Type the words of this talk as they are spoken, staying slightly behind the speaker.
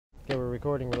Okay, we're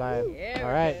recording, we're live. Yeah,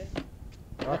 all right.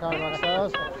 Rock on, rock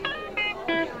stars.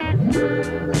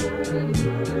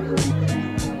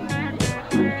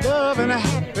 Love and a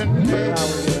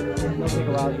happiness. It'll take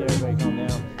a while to get everybody calm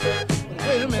down.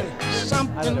 Wait a minute,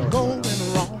 something going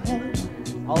wrong.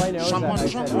 All I know is that I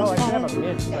said, oh, I should have a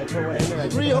mint, so I put one in there.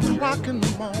 3 o'clock in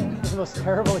the morning. It's the most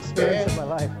terrible experience of my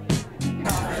life.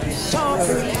 Hello.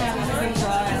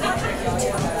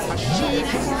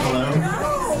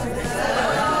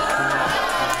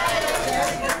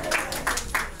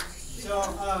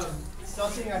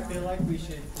 Something I feel like we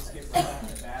should just get right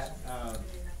off the bat.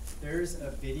 There's a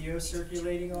video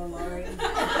circulating online.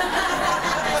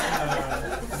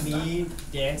 Me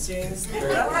dancing,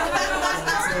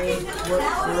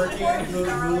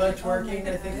 hula twerking,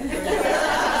 I think.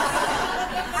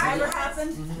 Ever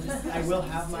happened? I will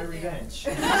have my revenge.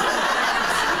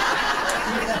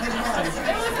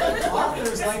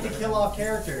 Authors like to kill off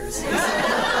characters.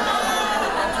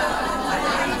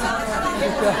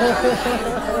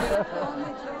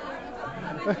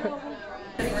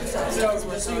 So,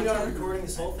 just so you know, I'm recording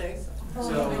this whole thing.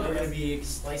 So, we're going to be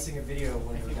slicing a video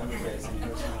when we're done with this and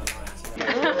posting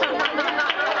it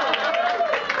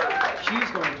online.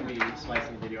 She's going to be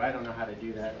slicing a video. I don't know how to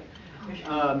do that.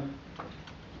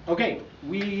 Okay,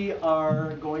 we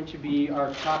are going to be,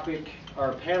 our topic,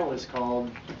 our panel is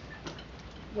called,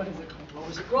 what is it called? What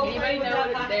was it called? Anybody know what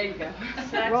it, there you go.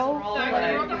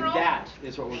 That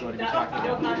is what we're going to be talking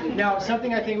about. Now,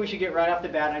 something I think we should get right off the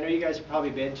bat, I know you guys have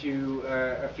probably been to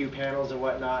a few panels and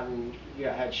whatnot, and you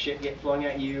know, had shit get flung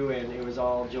at you, and it was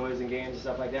all joys and games and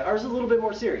stuff like that. Ours is a little bit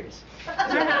more serious.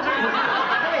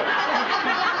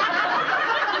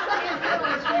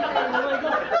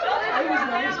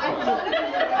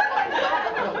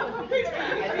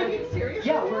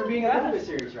 Yeah, we're being a little bit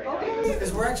serious right now.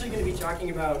 Because we're actually going to be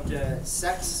talking about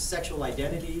sex, sexual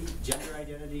identity, gender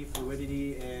identity,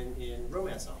 fluidity, and in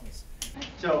romance novels.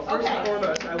 So first and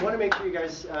foremost, I want to make sure you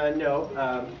guys know,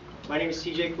 my name is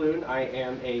TJ Klune. I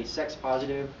am a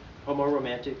sex-positive,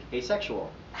 homo-romantic,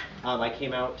 asexual. I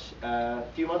came out a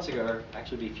few months ago, or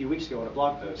actually a few weeks ago, on a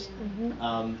blog post.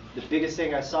 The biggest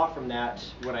thing I saw from that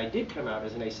when I did come out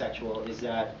as an asexual is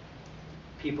that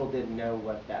people didn't know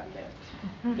what that meant.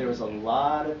 There was a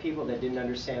lot of people that didn't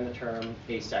understand the term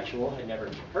asexual, had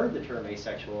never heard the term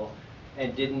asexual,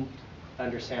 and didn't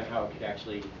understand how it could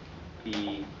actually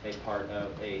be a part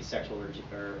of a sexual or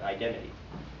identity.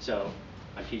 So,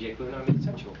 I'm TJ Klune, I'm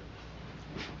asexual.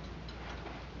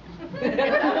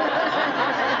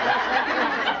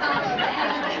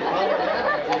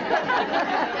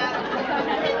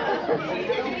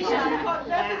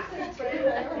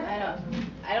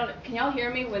 I don't, can y'all hear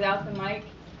me without the mic?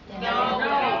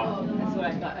 No. That's what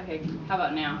I thought. Okay, how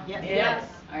about now? Yes. Yes.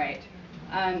 All right.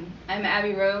 I'm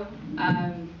Abby Roux.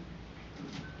 I'm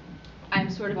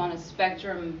sort of on a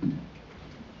spectrum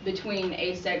between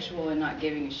asexual and not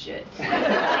giving a shit. I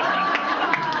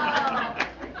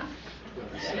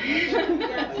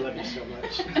love you so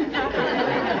much.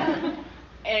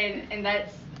 And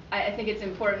that's, I think it's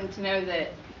important to know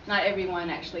that not everyone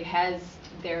actually has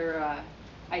their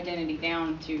identity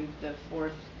down to the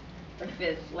 4th or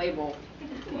 5th label,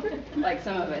 like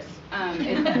some of us.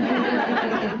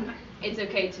 It's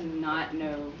okay to not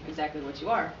know exactly what you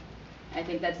are. I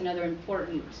think that's another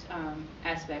important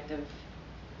aspect of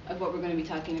what we're going to be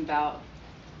talking about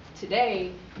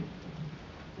today.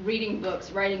 Reading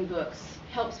books, writing books,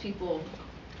 helps people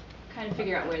kind of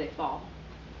figure out where they fall.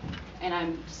 And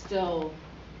I'm still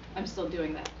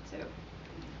doing that. So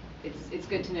it's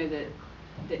good to know that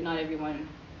not everyone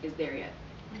is there yet.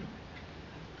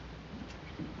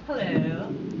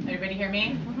 Hello. Everybody hear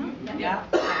me? Mm-hmm. Yeah.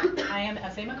 I am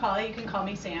S.A. McAuley. You can call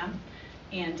me Sam.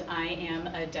 And I am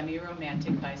a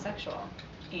demi-romantic bisexual.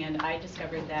 And I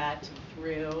discovered that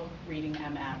through reading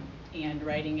MM. And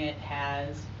writing it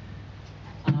has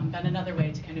been another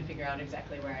way to kind of figure out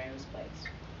exactly where I was placed.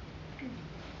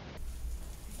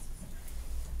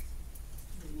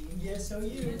 Yes, so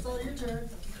it's all your turn.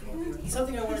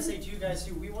 Something I want to say to you guys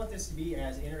too, we want this to be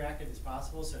as interactive as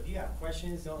possible, so if you have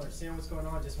questions, don't understand what's going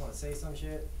on, just want to say some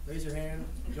shit, raise your hand.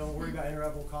 Don't worry about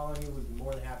interrupting, calling you. We'd be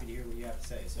more than happy to hear what you have to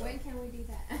say. So. When can we do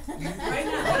that? Right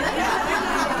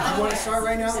now. If you want to start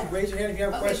right now, raise your hand if you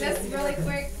have a question. Okay, just really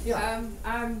quick. Yeah.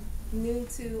 I'm new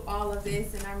to all of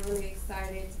this, and I'm really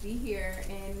excited to be here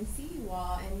and see you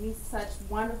all and meet such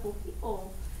wonderful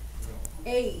people.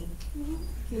 Can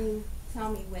you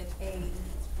tell me what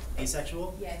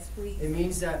Asexual? Yes, please. It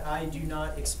means that I do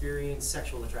not experience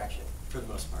sexual attraction for the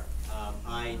most part.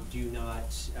 I do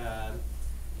not,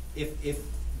 if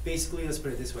basically, let's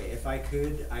put it this way, if I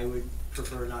could, I would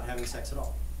prefer not having sex at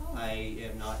all. Oh, I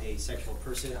am not a sexual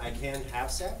person. I can have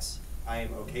sex. I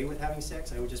am okay with having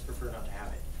sex. I would just prefer not to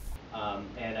have it.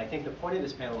 And I think the point of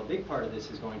this panel, a big part of this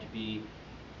is going to be,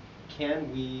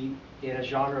 can we, in a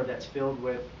genre that's filled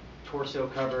with torso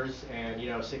covers and, you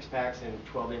know, six-packs and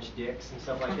 12-inch dicks and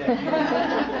stuff like that,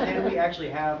 can we actually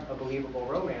have a believable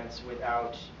romance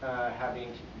without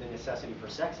having the necessity for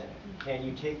sex in it? Can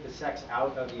you take the sex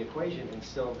out of the equation and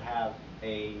still have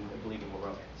a believable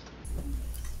romance?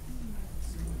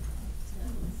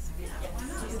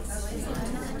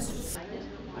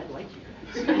 I'd like you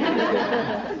guys.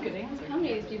 That's a good answer. How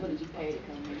many of these people did you pay to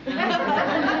come here?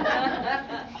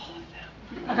 All of them.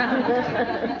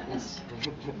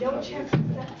 No checks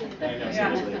accepted. I know,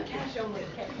 seriously. Cash only.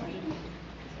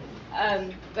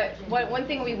 But one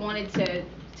thing we wanted to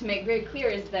make very clear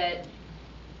is that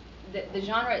the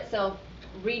genre itself,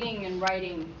 reading and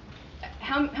writing,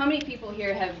 how many people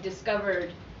here have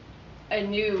discovered a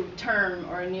new term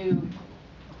or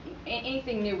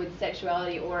anything new with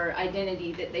sexuality or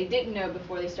identity that they didn't know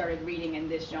before they started reading in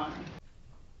this genre?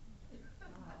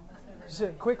 Just a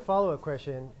quick follow-up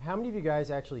question. How many of you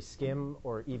guys actually skim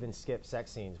or even skip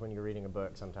sex scenes when you're reading a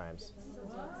book sometimes?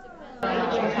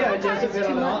 Yeah, it does depend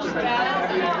on the author, but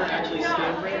have you ever actually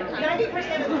skimmed?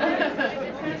 90% of the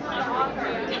depends on the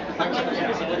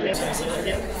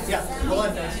author. Yeah, hold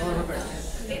on real quick.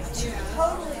 It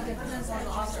totally depends on the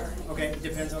author. Okay, it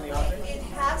depends on the author? It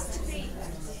has to be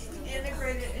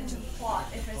integrated into the plot.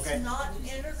 If it's not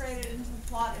integrated into the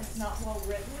plot, it's not well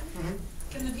written.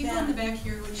 Can the people in the back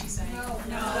hear what she's saying?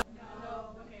 No.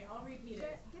 Okay, I'll repeat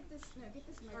it. Get this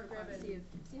microphone,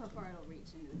 see how far it'll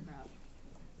reach into the crowd.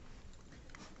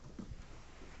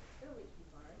 It'll reach too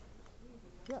far.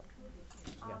 Yeah.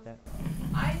 You got that?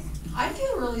 I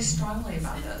feel really strongly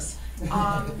about this.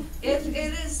 If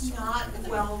it is not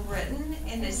well written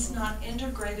and it's not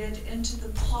integrated into the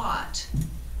plot,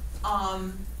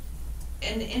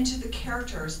 and into the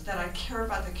characters, that I care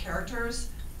about the characters,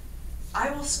 I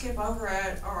will skip over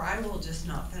it or I will just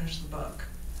not finish the book.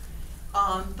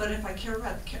 But if I care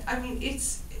about the I mean,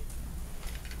 it's,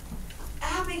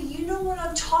 Abby, you know what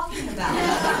I'm talking about.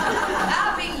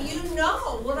 Abby, you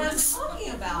know what I'm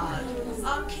talking about.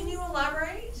 Can you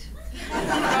elaborate?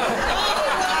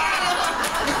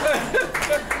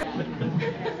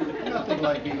 Nothing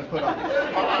like being put on the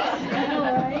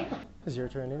spot. It's your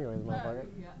turn anyways, motherfucker.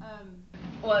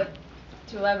 Well,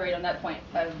 to elaborate on that point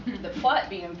of the plot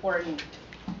being important,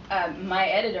 my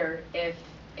editor, if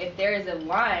there is a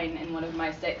line in one of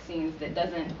my sex scenes that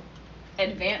doesn't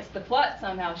advance the plot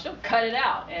somehow, she'll cut it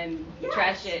out and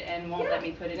trash it and won't let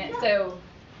me put it in. So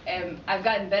I've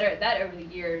gotten better at that over the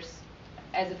years,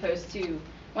 as opposed to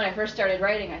when I first started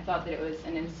writing, I thought that it was a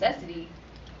necessity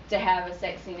to have a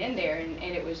sex scene in there, and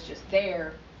it was just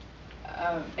there.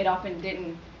 It often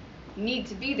didn't need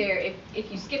to be there. If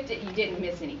you skipped it, you didn't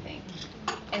miss anything.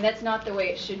 And that's not the way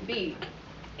it should be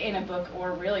in a book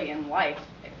or really in life,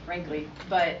 frankly.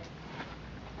 But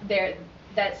that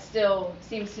still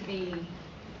seems to be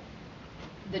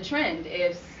the trend.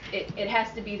 Is it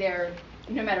has to be there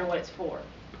no matter what it's for.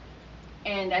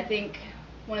 And I think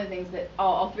one of the things that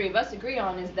all three of us agree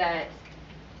on is that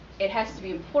it has to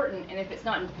be important, and if it's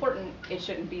not important, it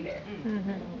shouldn't be there.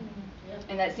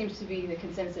 And that seems to be the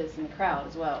consensus in the crowd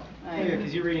as well. Yeah,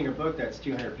 because you're reading a book that's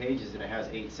 200 pages and it has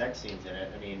 8 sex scenes in it.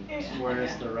 I mean,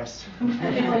 where's the rest of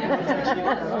it?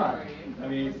 I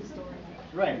mean,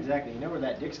 right, exactly. You know where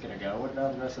that dick's going to go. What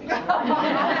about the rest of the story?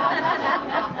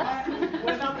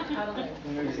 What about the cuddling?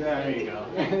 There you go.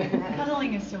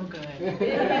 Cuddling is so good.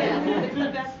 It's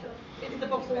the best. It's the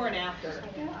before and after.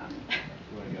 You want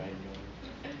to go ahead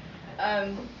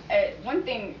and go? One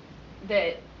thing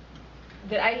that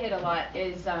I hit a lot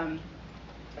is,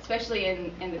 especially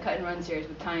in the Cut and Run series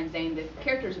with Ty and Zane, the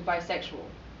characters are bisexual,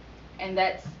 and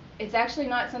it's actually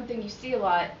not something you see a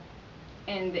lot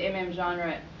in the MM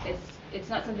genre. It's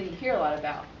not something you hear a lot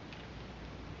about,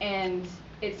 and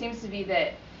it seems to be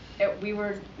that we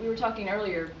were talking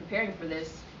earlier preparing for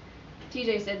this.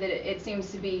 TJ said that it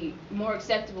seems to be more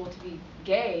acceptable to be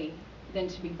gay than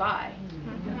to be bi.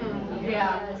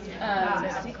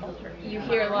 You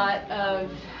hear a lot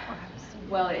of,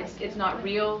 well, it's not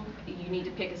real, you need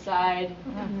to pick a side.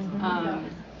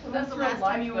 That's the last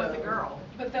time you were with a girl.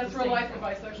 But that's real life for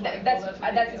bisexual people.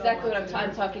 That's exactly what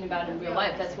I'm talking about in real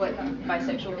life. That's what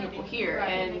bisexual people hear.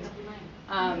 And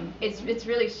it's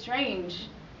really strange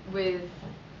with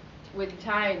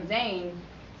Ty and Zane,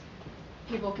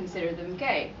 people consider them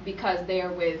gay because they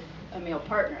are with a male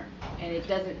partner. And it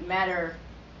doesn't matter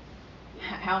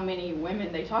how many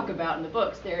women they talk about in the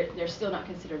books, they're still not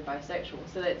considered bisexual.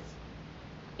 So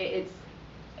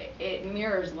it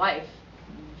mirrors life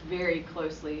very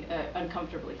closely,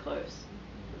 uncomfortably close.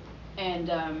 And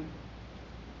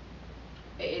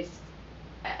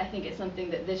I think it's something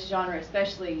that this genre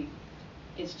especially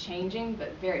is changing,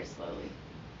 but very slowly.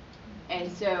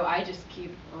 And so I just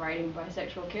keep writing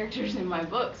bisexual characters in my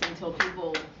books until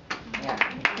people,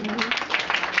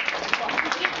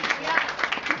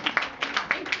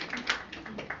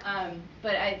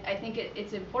 but I think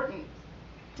it's important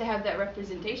to have that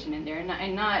representation in there,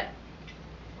 and not,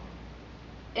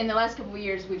 in the last couple of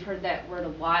years we've heard that word a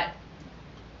lot.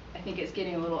 I think it's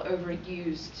getting a little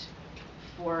overused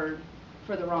for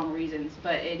the wrong reasons,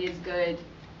 but it is good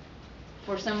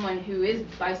for someone who is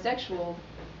bisexual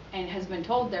and has been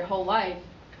told their whole life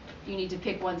you need to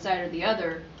pick one side or the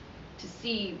other, to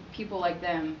see people like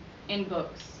them in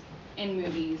books, in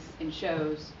movies, in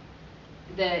shows,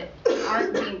 that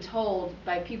aren't being told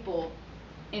by people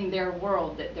in their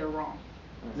world that they're wrong.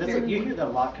 You hear that a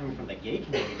lot coming from the gay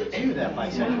community too, that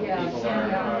bisexual people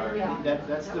are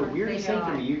that's the weirdest thing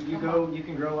for me. You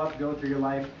can grow up, go through your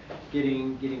life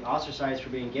getting ostracized for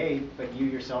being gay, but you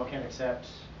yourself can't accept,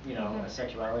 you know, a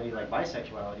sexuality like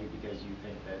bisexuality because you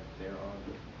think that they're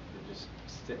just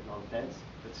sitting on the fence.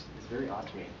 It's very odd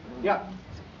to me. Yeah.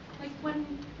 Like when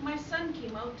my son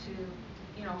came out to,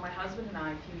 you know, my husband and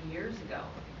I a few years ago,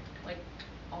 like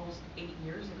almost 8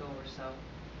 years ago or so.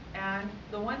 And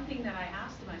the one thing that I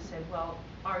asked him, I said, well,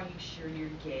 are you sure you're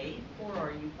gay or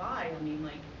are you bi? I mean,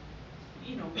 like,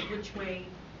 you know, which way,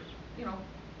 you know,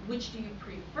 which do you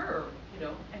prefer, you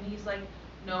know? And he's like,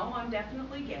 no, I'm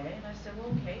definitely gay. And I said,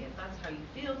 well, okay, if that's how you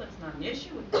feel, that's not an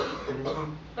issue with me.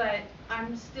 But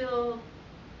I'm still,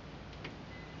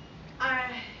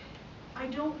 I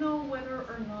don't know whether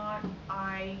or not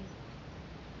I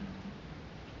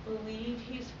believe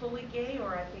he's fully gay,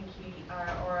 or I think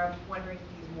or I'm wondering if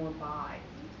he's more bi.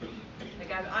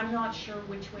 Like I'm not sure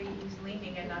which way he's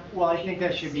leaning, and I'm. Well, I think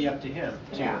that should be up to him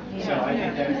too. Yeah. So I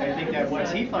think that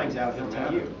once he finds out, he'll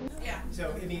tell you. Yeah.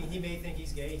 So I mean, he may think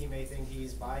he's gay, he may think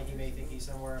he's bi, he may think he's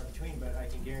somewhere in between. But I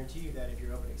can guarantee you that if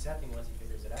you're open accepting, once he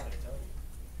figures it out, he'll tell you.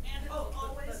 And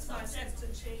always subject to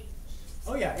change.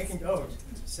 Oh yeah, it can go.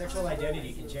 Sexual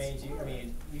identity can change. I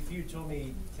mean, if you told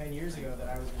me 10 years ago that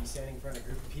I was going to be standing in front of a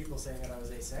group of people saying that I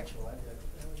was asexual, I'd be like,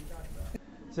 what the hell are you talking about?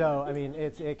 So I mean,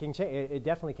 it can change. It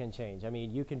definitely can change. I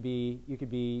mean, you could be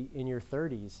in your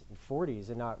 30s and 40s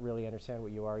and not really understand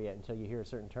what you are yet until you hear a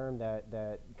certain term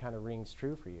that kind of rings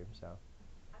true for you. So.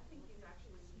 I think he's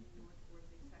actually leaning more towards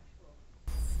asexual.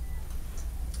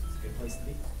 It's a good place to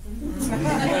be.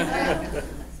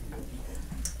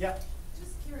 Yeah.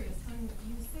 Just curious, when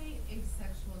you say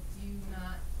asexual, do you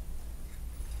not,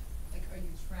 like, are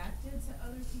you attracted to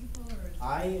other people, or?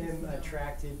 I am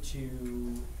attracted to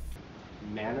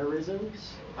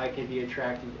mannerisms. I can be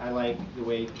attracted, I like the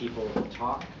way people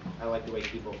talk. I like the way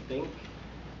people think.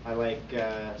 I like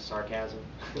sarcasm.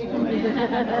 I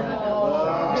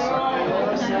love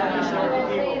sarcastic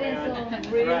people,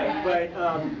 man. Right, but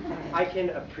I can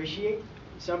appreciate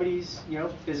somebody's, you know,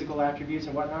 physical attributes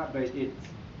and whatnot, but it's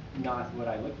not what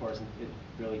I look for. It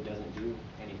really doesn't do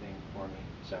anything for me.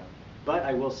 So, but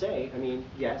I will say, I mean,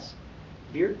 yes,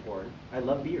 beard porn. I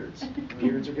love beards.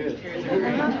 Beards are good. Beards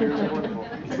are wonderful.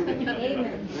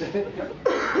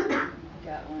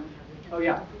 Got one. Oh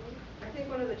yeah. I think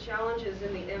one of the challenges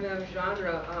in the MM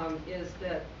genre is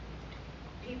that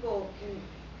people can.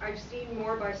 I've seen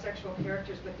more bisexual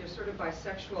characters, but they're sort of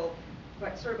bisexual,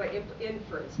 but sort of by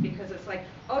inference, because it's like,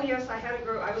 oh yes, I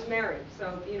was married,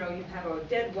 so you know you have a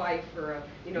dead wife or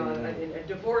a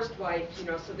divorced wife, you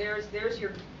know, so there's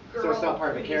your girl, so it's not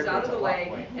part of the character, out of the way,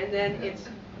 point. and then it's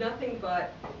nothing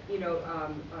but, you know,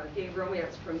 gay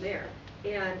romance from there.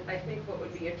 And I think what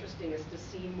would be interesting is to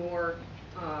see more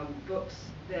books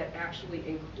that actually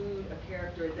include a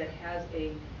character that has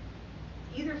a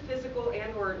either physical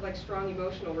and or like strong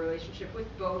emotional relationship with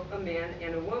both a man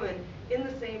and a woman in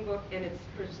the same book, and it's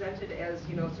presented as,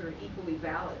 you know, sort of equally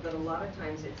valid. But a lot of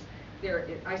times it's there.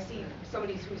 I see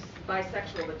somebody who's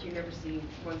bisexual, but you never see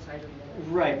one side or the other.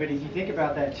 Right, but if you think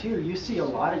about that too, you see a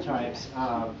lot of times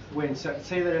when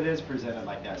say that it is presented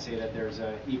like that. Say that there's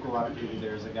an equal opportunity.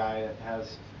 There's a guy that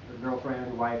has a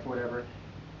girlfriend, wife, whatever.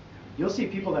 You'll see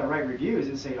people that write reviews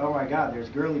and say, oh my God, there's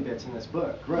girly bits in this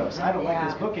book. Gross. I don't like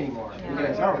this book anymore.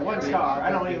 Because, oh, 1 star.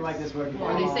 I don't even like this book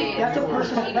anymore. That's a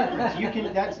personal preference. You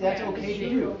can, that's okay to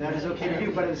do. That is okay to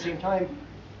do. But at the same time,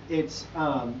 it's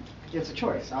a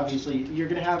choice. Obviously, you're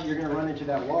gonna run into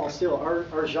that wall. Still,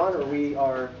 our genre,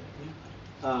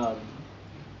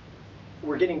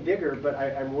 we're getting bigger, but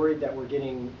I'm worried that we're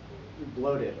getting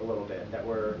bloated a little bit. That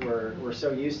we're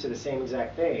so used to the same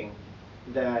exact thing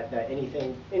that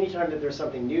anytime that there's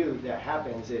something new that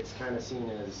happens, it's kind of seen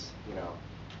as, you know,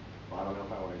 well, I don't know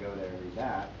if I want to go there and read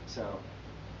that. So.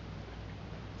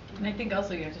 And I think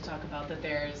also you have to talk about that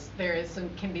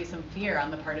can be some fear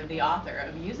on the part of the author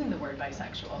of using the word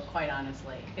bisexual, quite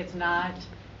honestly. It's not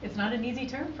an easy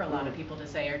term for a lot of people to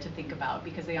say or to think about,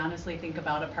 because they honestly think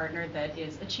about a partner that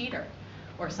is a cheater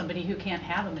or somebody who can't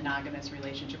have a monogamous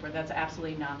relationship, where that's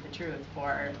absolutely not the truth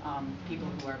for people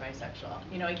who are bisexual.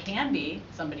 You know, it can be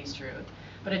somebody's truth,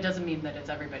 but it doesn't mean that it's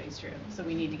everybody's truth. So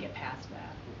we need to get past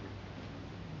that.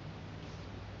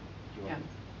 Yeah,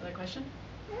 other question?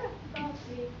 Yeah, well,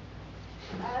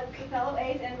 as a fellow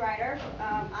ace and writer,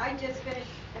 I just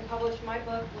finished and published my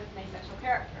book with an asexual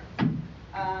character.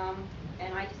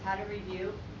 And I just had a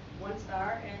review, 1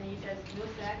 star, and he says, no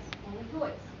sex, only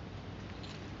toys.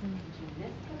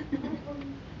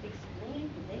 Explain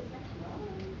his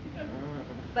asexuality.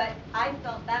 But I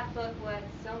felt that book was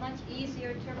so much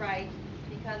easier to write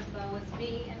because Bo was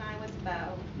me and I was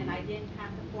Bo, and I didn't have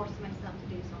to force myself to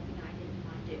do something I didn't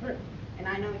want to do. And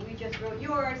I know you just wrote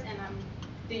yours, and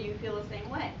do you feel the same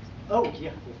way? Oh,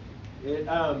 yeah.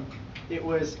 It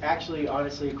was actually,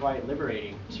 honestly, quite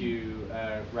liberating to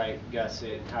write Gus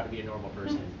in How to Be a Normal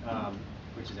Person,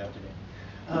 which is out today.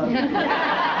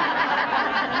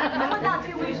 About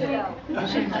 2 weeks ago.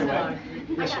 Shameless plug.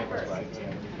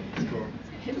 It's cool.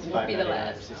 It won't be the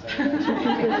last.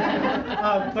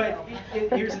 But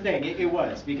here's the thing, it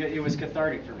was, because it was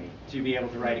cathartic for me to be able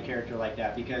to write a character like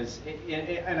that, because,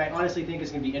 and I honestly think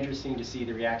it's going to be interesting to see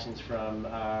the reactions from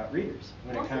readers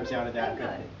when it comes down to that.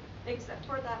 Good. Except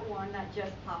for that one that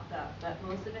just popped up, but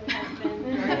most of it has been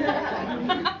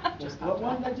very Just what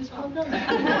one that just popped up?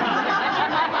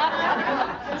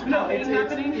 No, it's you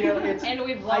know, it's. And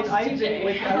we've lost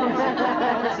TJ. I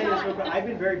want to say this real quick. I've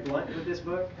been very blunt with this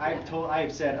book.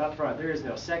 I've said up front, there is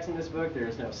no sex in this book. There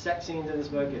is no sex scenes in this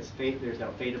book. It's fate. There's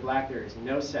no fade to black. There is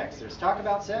no sex. There's talk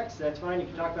about sex. That's fine. You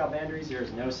can talk about boundaries. There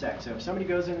is no sex. So if somebody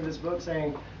goes into this book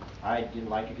saying, I didn't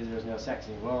like it because there was no sex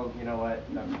scene. Well, you know what?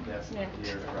 That's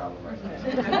your problem right now.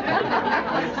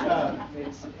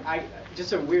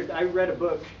 I read a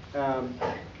book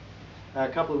a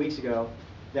couple of weeks ago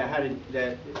that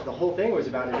the whole thing was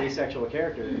about an asexual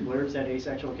character. The blurb said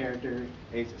asexual character.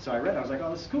 So I read it. I was like,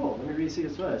 oh, this is cool. Let me read see what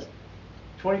this was.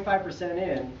 25%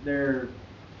 in, they're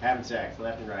having sex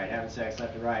left and right, having sex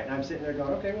left and right. And I'm sitting there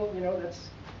going, okay, well, you know,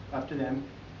 that's up to them.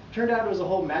 Turned out it was a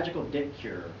whole magical dick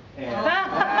cure. And I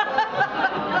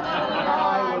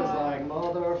was like,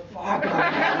 motherfucker.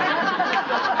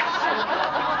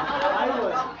 I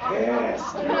was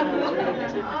pissed.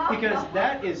 Because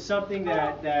that is something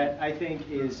that I think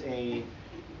is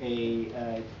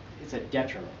it's a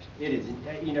detriment. It is,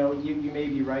 you know, you may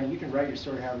be writing, you can write your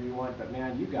story however you want, but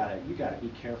man, you gotta be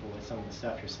careful with some of the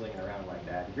stuff you're slinging around like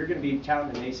that. If you're gonna be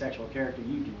touting an asexual character,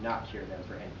 you do not cure them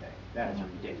for anything. That is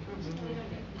ridiculous.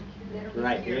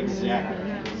 Right, exactly.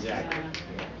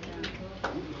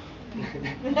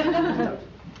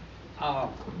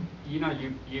 You know,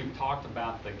 you talked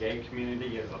about the gay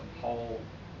community as a whole,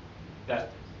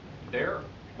 that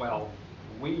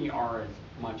we are as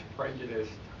much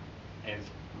prejudiced as,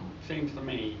 seems to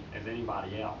me, as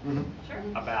anybody else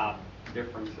about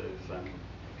differences, and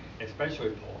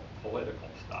especially political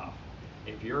stuff.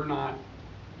 If you're not,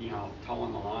 you know,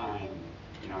 towing the line,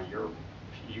 you know,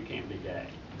 you can't be gay.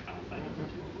 Kind of thing.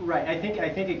 Right. I think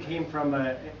it came from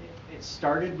it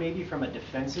started maybe from a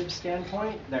defensive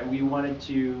standpoint, that we wanted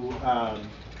to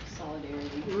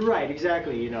solidarity. Right.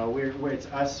 Exactly. You know, where it's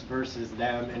us versus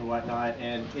them and whatnot,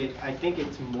 and I think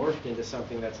it's morphed into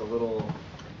something that's a little.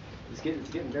 It's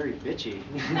getting very bitchy.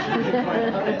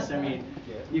 Quite honest. I mean,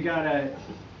 you gotta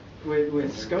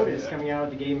with SCOTUS coming out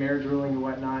with the gay marriage ruling and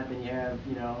whatnot, then you have,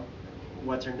 you know,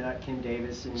 what's her nut, Kim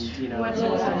Davis, and you know.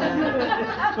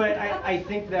 But I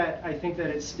think that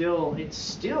it's still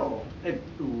a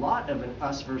lot of an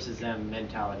us versus them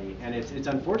mentality, and it's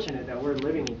unfortunate that we're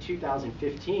living in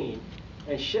 2015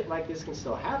 and shit like this can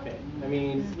still happen. I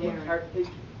mean,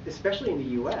 especially in the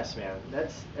U.S., man.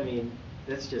 That's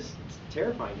just it's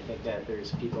terrifying to think that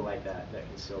there's people like that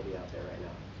can still be out there right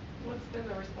now. What's been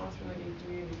the response from the gay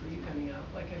community for you coming out?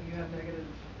 Like, have you had negative?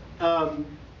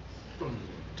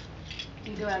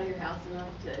 You go out of your house enough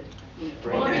to, you know.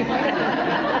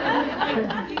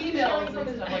 Emails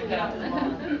and stuff like that.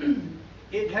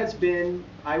 It has been,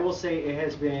 I will say, it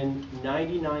has been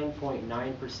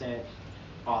 99.9%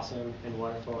 awesome and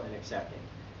wonderful and accepting.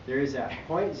 There is that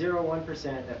 0.01%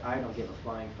 that I don't give a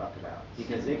flying fuck about,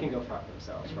 because they can go fuck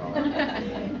themselves for all I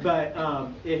know. But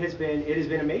it has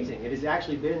been amazing. It has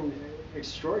actually been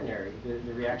extraordinary,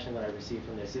 the reaction that I received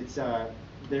from this.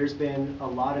 There's been a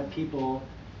lot of people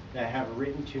that have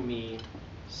written to me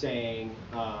saying,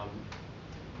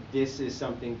 this is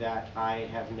something that I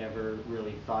have never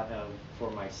really thought of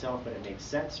for myself, but it makes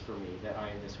sense for me that I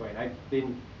am this way. And I've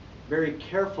been very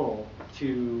careful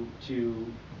to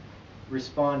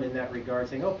respond in that regard,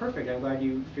 saying, oh, perfect, I'm glad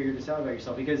you figured this out about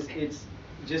yourself, because it's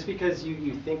just because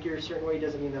you think you're a certain way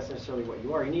doesn't mean that's necessarily what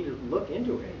you are. You need to look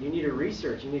into it. You need to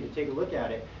research. You need to take a look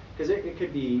at it, because it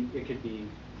could be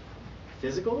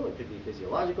physical, it could be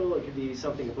physiological, it could be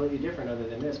something completely different other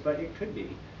than this, but it could be.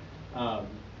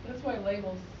 That's why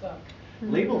labels suck.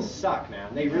 Labels suck,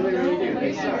 man. They really, really do.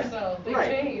 They suck. They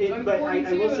right. change. But I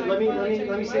will say,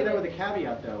 let me say that with a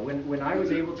caveat though. When I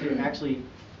was able to actually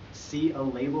see a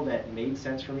label that made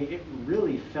sense for me, it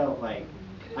really felt like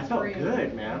I felt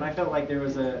good, man. I felt like there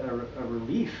was a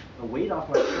relief, a weight off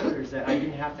my shoulders, that I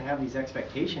didn't have to have these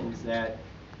expectations that,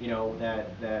 you know, that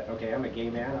okay, I'm a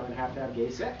gay man, I'm gonna have to have gay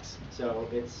sex. So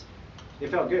it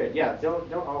felt good. Yeah,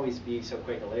 don't always be so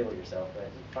quick to label yourself, but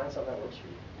find something that works for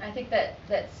you. I think that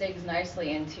segues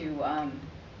nicely into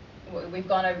we've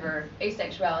gone over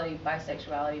asexuality,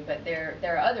 bisexuality, but there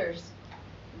are others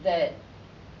that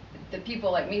the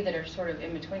people like me that are sort of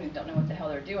in between and don't know what the hell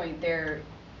they're doing.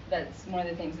 That's one of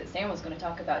the things that Sam was going to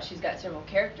talk about. She's got several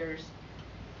characters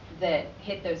that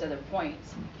hit those other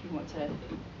points. If you want to.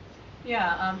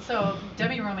 Yeah, so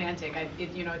demi-romantic,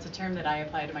 it's a term that I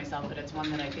apply to myself, but it's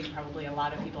one that I think probably a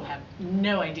lot of people have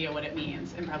no idea what it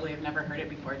means and probably have never heard it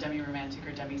before, demi-romantic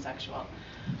or demisexual.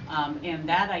 And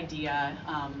that idea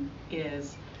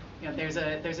is, you know, there's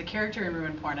a character in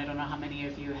Ruin Porn. I don't know how many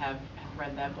of you have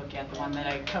read that book yet, the one that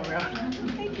I co-wrote.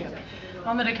 Thank you. The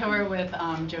one that I co-wrote with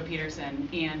Joe Peterson,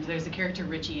 and there's a character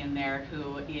Richie in there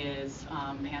who is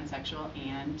pansexual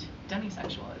and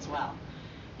demisexual as well.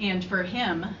 And for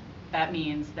him, that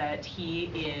means that he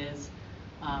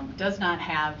does not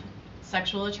have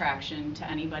sexual attraction to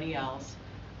anybody else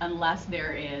unless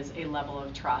there is a level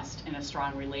of trust and a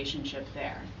strong relationship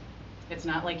there. It's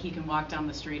not like he can walk down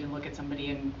the street and look at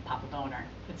somebody and pop a boner.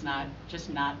 It's just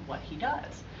not what he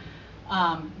does.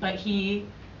 But he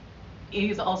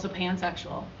is also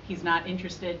pansexual. He's not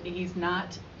interested,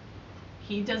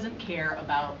 he doesn't care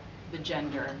about the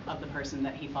gender of the person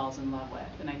that he falls in love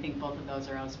with. And I think both of those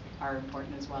are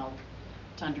important as well,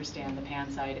 to understand the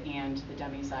pan side and the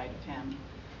demi side of him.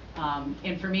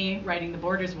 And for me, writing the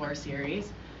Borders War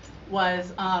series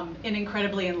was an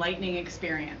incredibly enlightening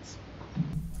experience.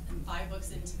 I'm 5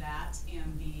 books into that,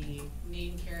 and the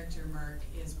main character, Merc,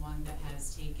 is one that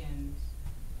has taken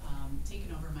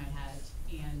over my head.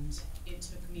 And it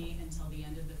took me until the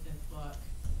end of the 5th book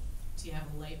to have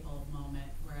a light bulb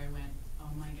moment where I went, oh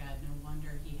my God, no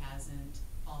wonder he hasn't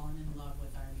fallen in love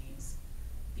with Armies,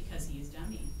 because he is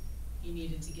demi. He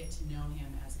needed to get to know him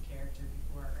as a character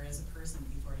before, or as a person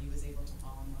before he was able to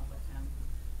fall in love with him.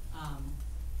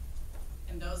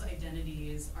 And those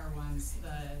identities are ones,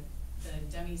 the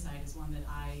demi side is one that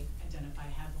I identify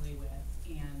heavily with,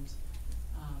 and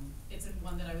it's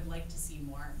one that I would like to see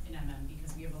more in MM,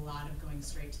 because we have a lot of going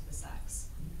straight to the sex.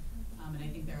 And I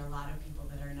think there are a lot of people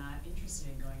that are not interested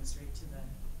in going straight to the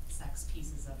sex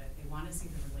pieces of it. They want to see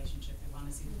the relationship, they want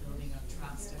to see the building of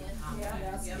trust and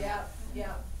confidence.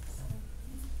 Yeah.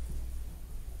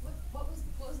 What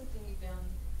was the thing you found,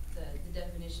 the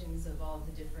definitions of all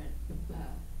the different, do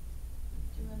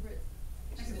you remember it?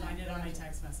 I can find it on my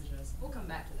text messages. We'll come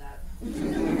back to that.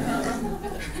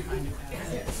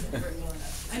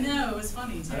 I know, it was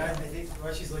funny too. I think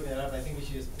while she's looking it up, I think we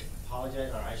should just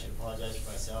apologize, or I should apologize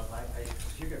for myself.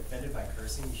 If you get offended by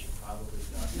cursing, you should probably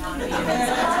not. I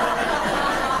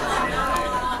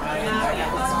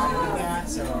get that,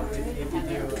 so if you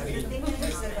do, I mean. The thing that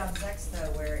you said about sex,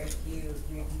 though, where if you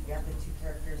got the 2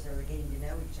 characters that were getting to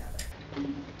know each other.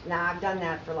 Now, I've done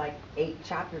that for like 8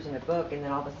 chapters in a book, and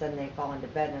then all of a sudden they fall into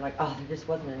bed and they're like, oh, there just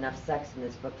wasn't enough sex in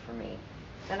this book for me.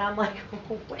 And I'm like,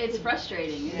 oh, it's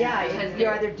frustrating. Yeah, because you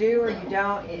either do or you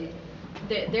don't.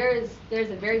 There's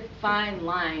a very fine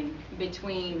line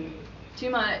between too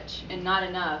much and not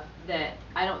enough that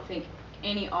I don't think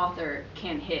any author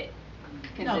can hit.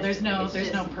 No, there's no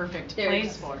perfect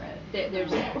place for it.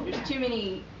 There's too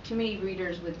many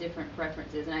readers with different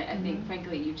preferences, and I think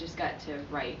frankly you just got to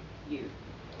write you.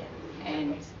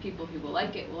 And people who will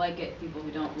like it, people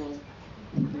who don't will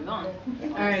move on. All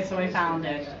right, so I found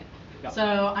it.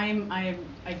 So I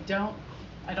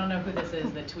don't know who this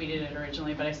is that tweeted it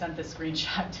originally, but I sent this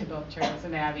screenshot to both Charles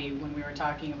and Abby when we were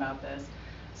talking about this.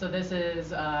 So this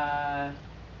is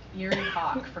Yuri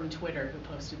Hawk from Twitter who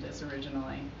posted this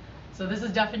originally. So this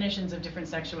is definitions of different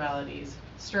sexualities.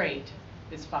 Straight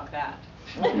is fuck that.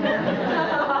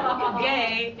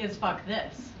 Gay is fuck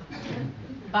this.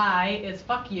 Bi is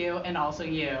fuck you and also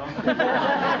you.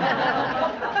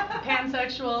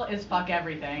 Pansexual is fuck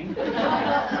everything.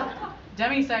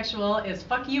 Demisexual is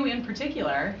fuck you in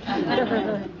particular.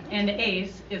 And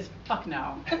ace is fuck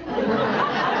no.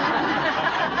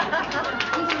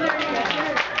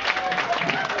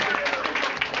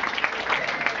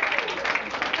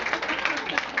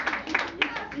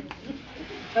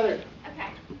 Heather. Okay.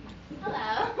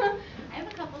 Hello. I have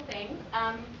a couple things.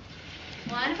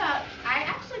 One about, I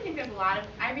actually think there's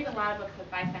I read a lot of books with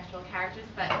bisexual characters,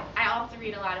 but I also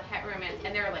read a lot of het romance,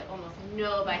 and there are like almost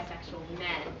no bisexual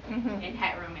men in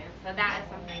het romance. So that is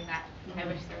something that I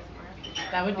wish there was more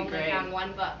of. That would be great. I only found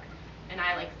one book, and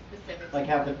I like specifically. Like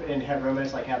have in het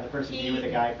romance, like have the person be with a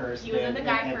guy first. He was with a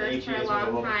guy and first for a with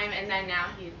long time, and then now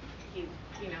he's is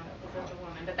with a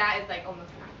woman. But that is like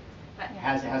almost not. But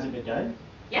Has it been done?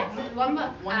 yes, one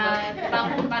book.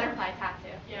 About the butterfly tattoo.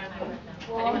 Yeah.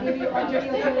 Well, I'll give you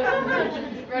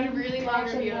wrote a really long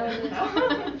review.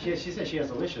 She said she has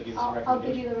a list. She'll give you some I'll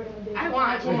give you recommendations. the recommendation. I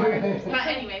want more. But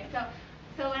anyway,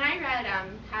 so when I read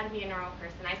How to Be a Normal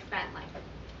Person, I spent like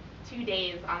 2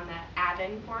 days on the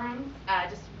Avon forums,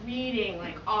 just reading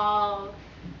like all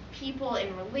people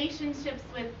in relationships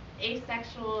with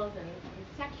asexuals and from a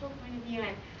sexual point of view,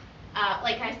 and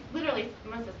like I literally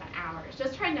must have spent hours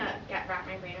just trying to wrap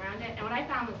my brain around it. And what I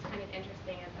found was kind of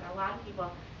interesting is that a lot of people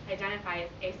identify as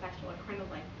asexual are kind of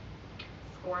like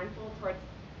scornful towards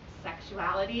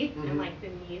sexuality and like the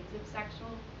needs of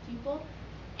sexual people.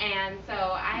 And so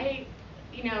I,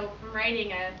 from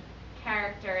writing a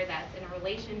character that's in a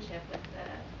relationship with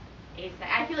the asex,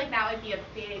 I feel like that would be a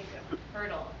big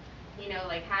hurdle,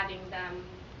 like having them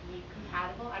be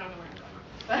compatible. I don't know where I'm going.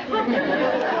 But I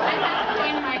had a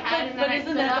point in my head, and then I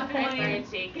stood up and I started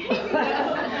shaking.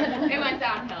 It went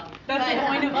downhill. That's the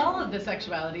point of all of the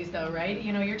sexualities, though, right?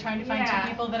 You're trying to find two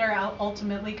people that are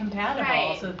ultimately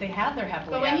compatible, so that they have their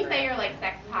happily But when you ever say you're like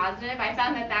sex positive, I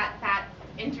found that's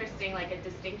interesting, like a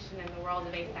distinction in the world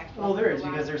of asexual. Well, there is,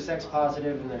 because there's sex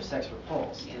positive and there's sex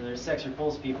repulsed. And there's sex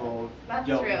repulsed people That's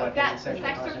don't true. want That sexual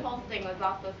sex contact. repulsed thing was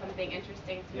also something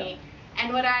interesting to me.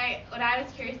 And what I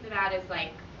was curious about is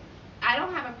like, I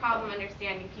don't have a problem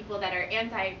understanding people that are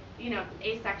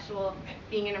asexual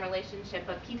being in a relationship,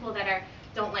 but people that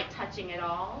don't like touching at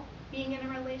all being in a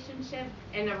relationship,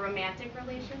 in a romantic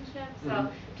relationship. So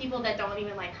people that don't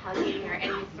even like hugging or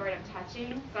any sort of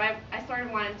touching. So I sort of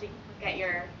wanted to get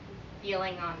your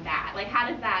feeling on that. Like, how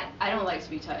does that? I don't like to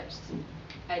be touched.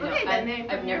 I don't. Okay,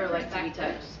 I've never liked to be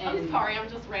touched. I'm sorry, I'm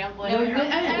just rambling. No, you're I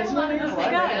have a lot of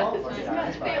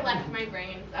They left my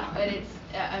brain, so. But it's,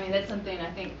 that's something I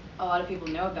think a lot of people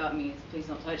know about me is please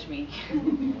don't touch me.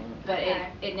 But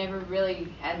it never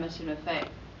really had much of an effect.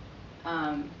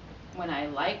 When I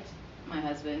liked my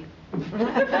husband. Old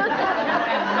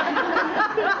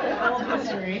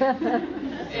history. But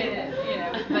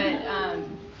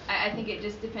I think it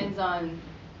just depends on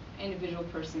individual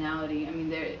personality. I mean,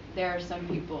 there are some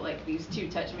people, like these two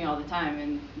touch me all the time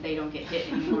and they don't get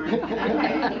hit anymore.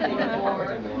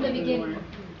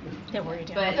 Don't worry,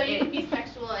 but so you can be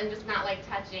sexual and just not like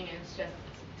touching, and it's just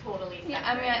totally separate. Yeah,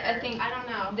 I mean, I think I don't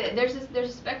know. There's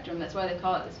a spectrum. That's why they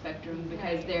call it the spectrum,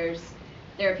 because there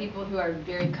are people who are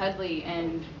very cuddly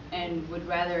and would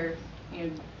rather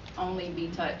only be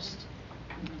touched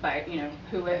by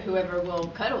whoever will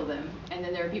cuddle them, and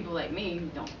then there are people like me,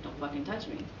 don't fucking touch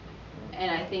me. And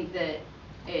I think that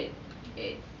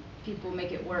people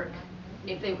make it work.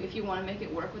 If you want to make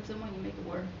it work with someone, you make it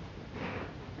work.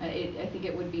 I think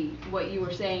it would be what you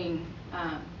were saying,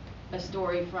 a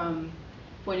story from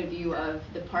point of view of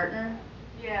the partner.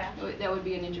 Yeah. That would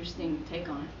be an interesting take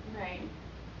on it. Right.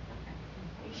 Okay.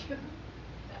 Thank you.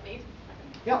 That made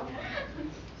sense. Yeah.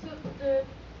 So the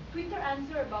Twitter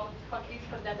answer about fuck this,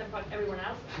 fuck that, and fuck everyone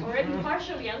else already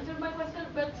partially answered my question,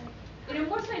 but in a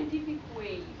more scientific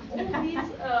way, all these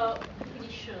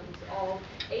definitions of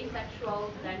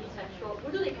asexual, demisexual,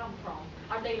 where do they come from?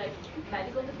 Are they like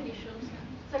medical definitions,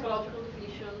 psychological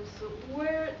definitions?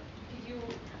 Where did you,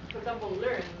 for example,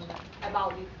 learn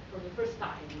about it for the first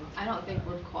time? I don't think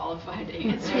we're qualified to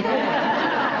answer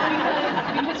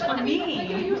because for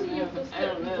me, I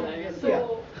don't know.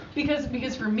 So,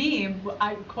 because for me,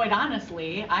 quite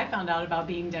honestly, I found out about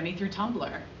being demi through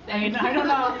Tumblr. I mean, I don't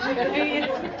know.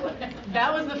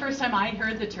 That was the first time I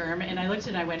heard the term, and I looked at it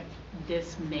and I went,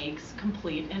 this makes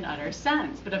complete and utter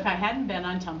sense. But if I hadn't been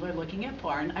on Tumblr looking at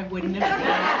porn, I wouldn't have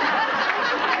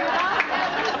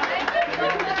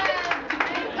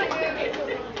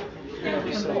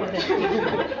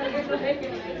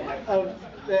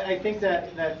I think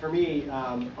that for me,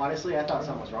 honestly, I thought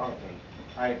something was wrong with me.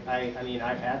 I mean,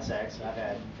 I've had sex, I've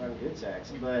had good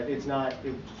sex, but it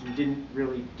didn't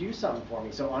really do something for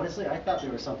me. So honestly, I thought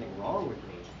there was something wrong with me.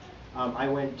 I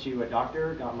went to a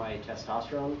doctor, got my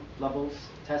testosterone levels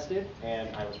tested,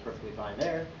 and I was perfectly fine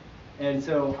there. And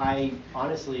so I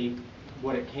honestly,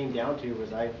 what it came down to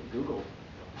was I Googled,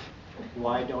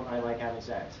 why don't I like having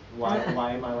sex? Why am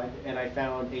I like, and I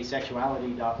found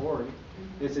asexuality.org.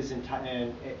 This is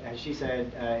and as she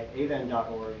said,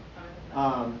 aven.org.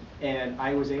 And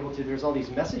I was able to, there's all these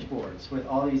message boards with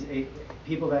all these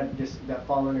people that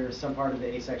fall under some part of the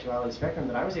asexuality spectrum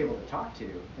that I was able to talk to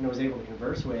and I was able to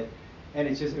converse with. And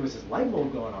it was this light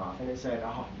bulb going off, and it said,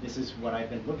 oh, this is what I've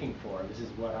been looking for. This is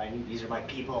what I need. These are my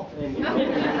people. And you know,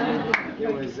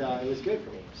 it was good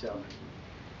for me. So.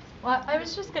 Well, I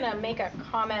was just going to make a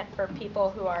comment for people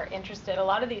who are interested. A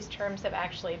lot of these terms have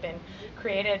actually been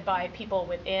created by people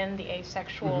within the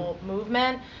asexual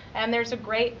movement. And there's a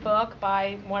great book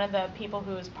by one of the people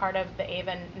who is part of the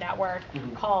AVEN network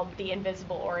called The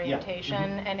Invisible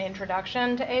Orientation, an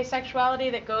Introduction to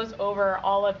Asexuality, that goes over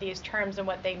all of these terms and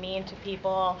what they mean to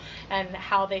people and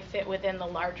how they fit within the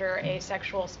larger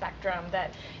asexual spectrum.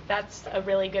 That's a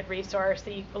really good resource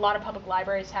that a lot of public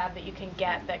libraries have that you can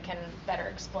get that can better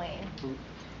explain.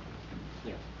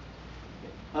 Yeah.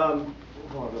 Hold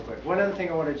on real quick. One other thing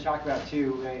I wanted to talk about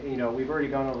too, you know, we've already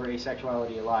gone over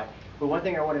asexuality a lot, but one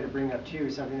thing I wanted to bring up too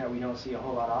is something that we don't see a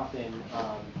whole lot often,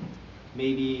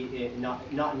 maybe not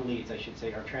in leads, I should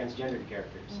say, are transgendered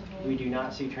characters. We do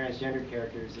not see transgendered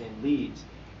characters in leads,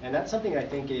 and that's something I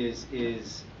think is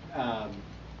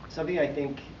something I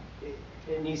think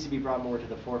it needs to be brought more to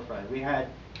the forefront. We had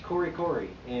Corey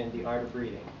in The Art of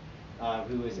Breathing,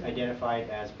 who is identified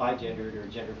as bigendered or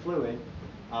gender fluid,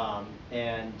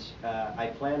 and I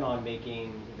plan on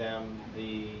making them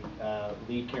the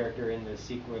lead character in the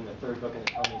sequel, in the third book in the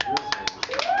Tell Me Drew series.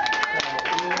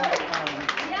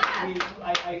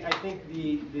 I think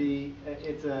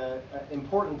it's an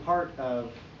important part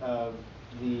of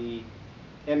the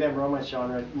romance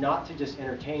genre, not to just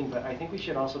entertain, but I think we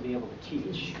should also be able to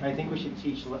teach. I think we should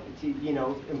teach, you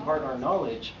know, impart our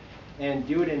knowledge and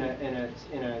do it in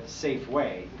a safe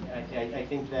way. I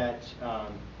think that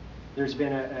there's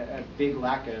been a big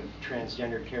lack of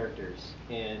transgender characters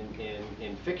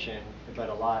in fiction, but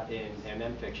a lot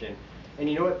in fiction. And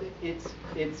you know what?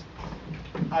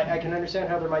 I can understand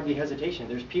how there might be hesitation.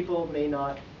 There's people may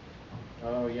not.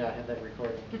 Oh yeah, I had that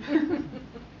recording.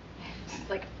 Just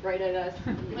like right at us.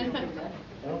 I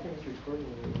don't think it's recording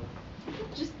anymore.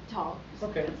 Just talk.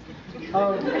 Okay. It's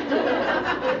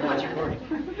recording.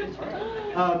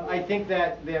 I think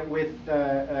that with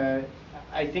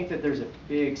I think that there's a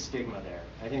big stigma there.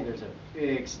 I think there's a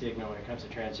big stigma when it comes to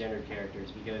transgender characters,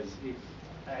 because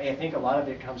I think a lot of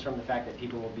it comes from the fact that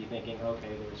people will be thinking,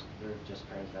 okay, they're just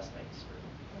transvestites, or,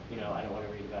 you know, I don't want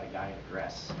to read about a guy in a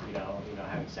dress, you know,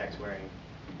 having sex, wearing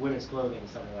women's clothing,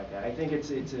 something like that. I think it's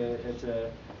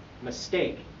a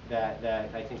mistake that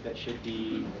I think that should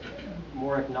be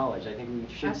more acknowledged. I think we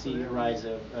should see a rise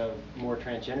of more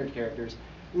transgendered characters,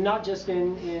 not just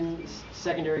in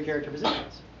secondary character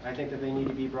positions. I think that they need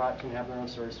to be brought and have their own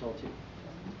stories told too.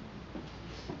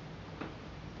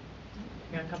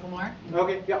 You got a couple more?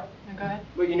 Okay, yeah. No, go ahead.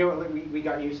 Well, you know what, we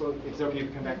got you, so it's okay to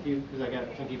come back to you, because I got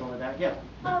some people in the back. Yeah.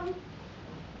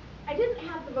 I didn't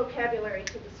have the vocabulary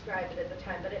to describe it at the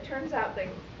time, but it turns out that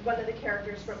one of the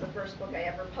characters from the first book I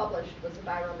ever published was a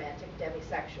biromantic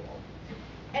demisexual.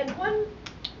 And one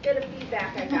bit of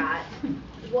feedback I got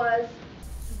was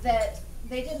that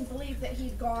they didn't believe that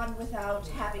he'd gone without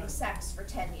having sex for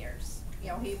 10 years. You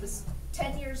know, he was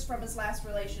 10 years from his last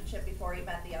relationship before he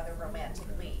met the other romantic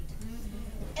lead.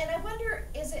 And I wonder,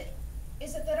 is it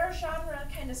that our genre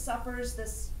kind of suffers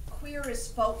this queer as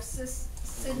folk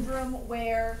syndrome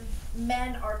where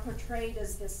men are portrayed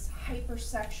as this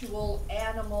hypersexual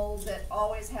animal that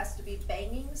always has to be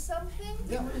banging something?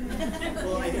 Yeah.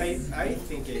 Well, I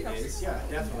think it is, yeah,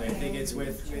 definitely. I think it's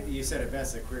with you said it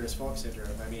best, the queer as folk syndrome.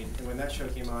 I mean, when that show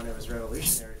came on, it was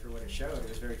revolutionary for what it showed. It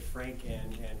was very frank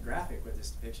and graphic with this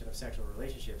depiction of sexual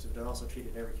relationships, but it also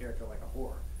treated every character like a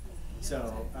whore.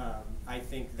 So I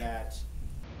think that,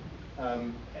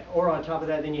 or on top of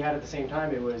that, then you had at the same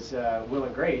time, it was Will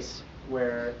and Grace,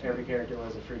 where every character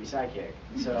was a fruity sidekick.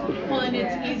 So well, and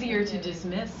it's easier to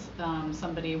dismiss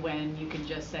somebody when you can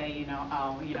just say, you know,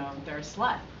 oh, you know, they're a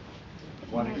slut.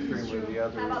 One extreme or the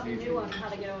other. How about the is new one, How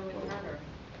to Get Away with Murder?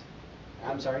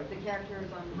 I'm sorry? The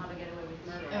characters on How to Get Away with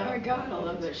Murder. Oh my God, I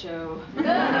love that show.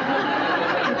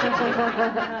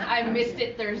 I missed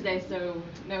it Thursday, so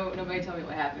nobody tell me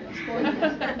what happened.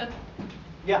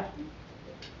 Yeah.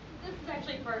 This is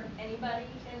actually for anybody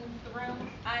in the the room.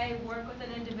 I work with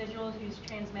an individual who's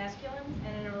transmasculine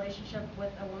and in a relationship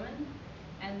with a woman,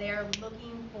 and they're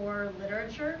looking for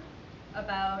literature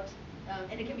about,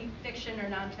 and it can be fiction or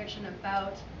nonfiction,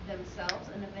 about themselves,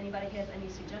 and if anybody has any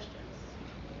suggestions.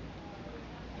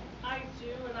 I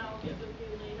do, and I'll get with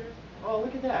you later. Oh,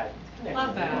 look at that.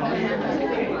 Love that.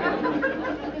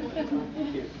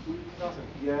 Thank you. Awesome.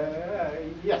 Yeah,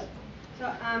 yes. So,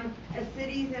 as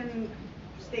cities and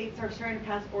states are starting to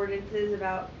pass ordinances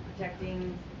about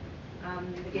protecting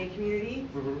the gay community,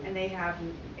 and they have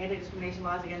anti-discrimination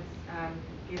laws against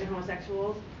gays and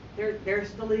homosexuals, they're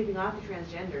still leaving off the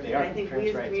transgenders. They and are. I think we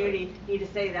as a community need to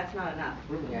say that's not enough.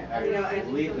 Yeah, I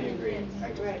completely agree.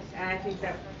 Right, and I think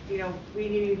that, you know, we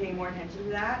need to be paying more attention to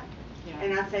that. Yeah.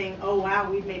 And not saying, oh wow,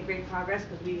 we've made great progress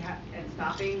because we have, and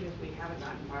stopping because we haven't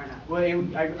gotten far enough. Well,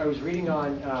 I was reading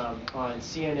on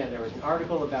CNN, there was an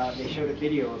article about, they showed a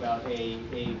video about a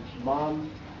mom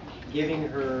giving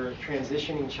her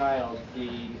transitioning child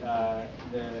the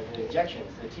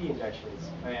injections, the T injections,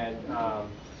 and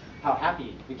how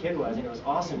happy the kid was, and it was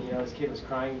awesome. You know, this kid was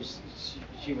crying.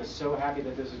 She was so happy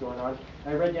that this was going on.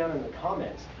 And I read down in the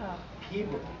comments,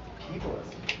 people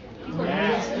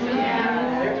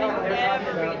They're talking about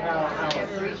how a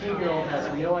 13-year-old has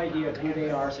no idea who they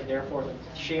are, so therefore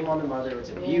shame on the mother. It's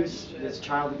abuse, it's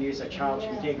child abuse. A child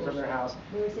should be taken from their house.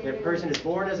 The person is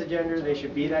born as a gender, they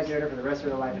should be that gender for the rest of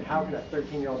their life, and how can a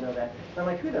 13-year-old know that? And I'm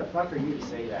like, who the fuck are you to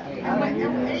say that?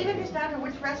 And even just down to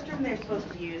which restroom they're supposed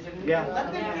to use, and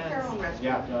let them pick their own restroom.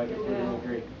 Yeah, no, I completely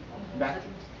agree. Back.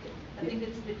 I think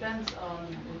it depends on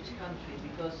which country,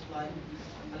 because like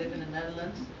I live in the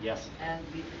Netherlands. Yes. And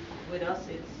with us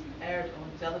it's aired on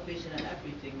television and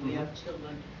everything. We have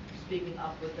children speaking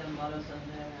up with their mothers and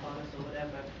their fathers or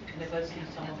whatever. And if I see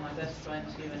some of my best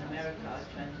friends here in America are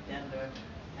transgender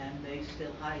and they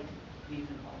still hide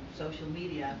even on social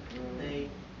media, they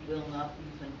will not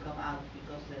even come out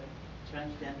because they're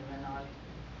transgender and are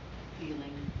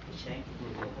feeling ashamed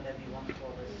or whatever you want to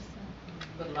call it.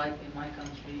 But like in my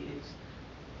country,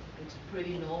 it's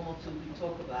pretty normal to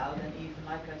talk about, and even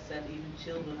like I said, even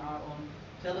children are on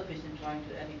television trying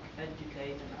to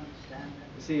educate and understand.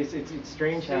 See, it's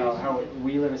strange how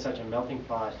we live in such a melting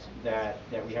pot that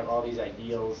we have all these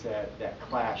ideals that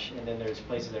clash, and then there's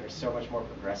places that are so much more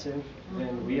progressive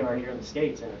than we are here in the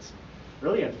States, and it's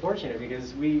really unfortunate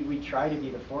because we try to be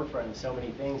the forefront in so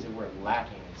many things and we're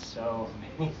lacking in so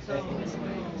many things.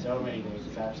 So many things.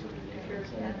 It's absolutely ridiculous.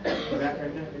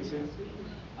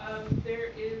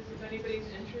 There is, if anybody's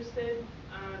interested,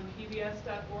 on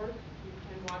pbs.org. You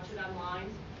can watch it online.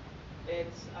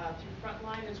 It's through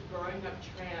Frontline is Growing Up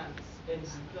Trans.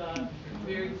 It's the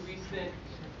very recent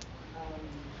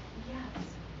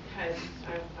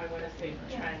I want to say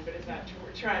trend, but it's not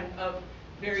trend of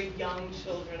very young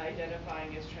children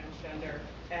identifying as transgender,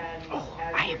 and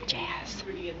as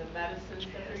puberty and the medicines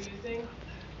that they're using.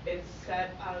 It's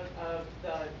set out of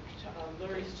the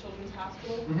Lurie's Children's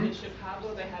Hospital in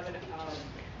Chicago. They have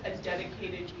a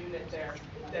dedicated unit there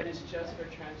that is just for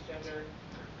transgender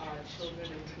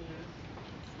children and teens,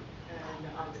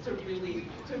 and it's a really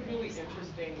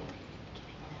interesting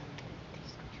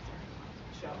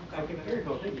show. Okay, very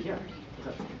cool. Thank you. Yeah.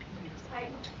 Hi,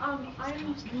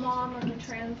 I'm mom of a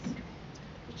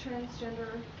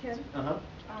transgender kid.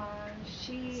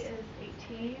 She is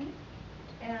 18,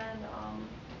 and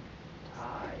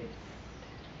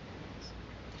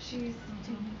she's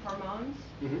taking hormones,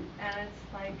 and it's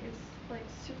like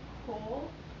super cool,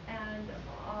 and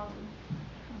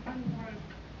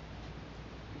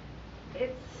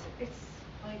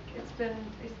it's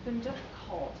been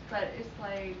difficult, but it's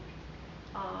like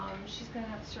she's gonna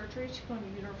have surgery. She's going to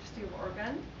the University of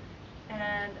Oregon,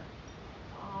 and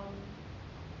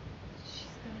she's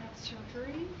gonna have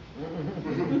surgery.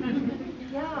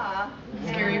 Yeah.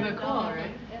 Scary but cool,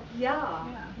 right?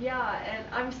 Yeah, and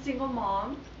I'm a single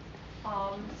mom,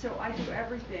 so I do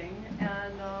everything,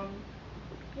 and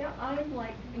yeah, I'm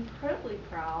like incredibly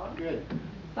proud. Good.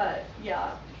 But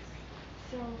yeah,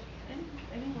 so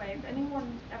anyway, if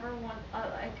anyone ever wants,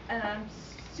 and I'm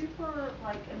super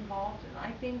like involved, and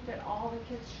I think that all the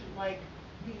kids should like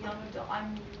be young adult.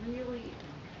 I'm really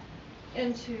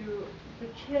into the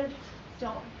kids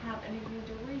don't have anything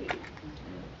to read.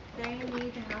 They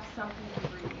need to have something to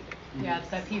read. Yeah, it's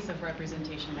that piece of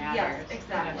representation matters. Yes,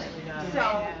 exactly. So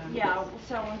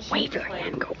so when she was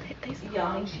like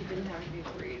young, she didn't have anything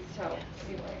to read. So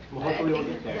anyway. Well, hopefully we'll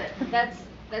get there.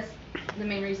 That's the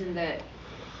main reason that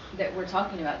we're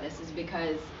talking about this, is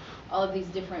because all of these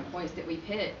different points that we've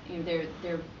hit, you know,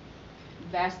 they're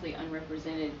vastly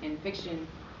unrepresented in fiction,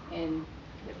 and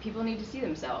people need to see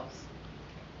themselves,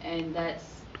 and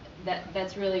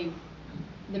that's really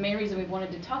the main reason we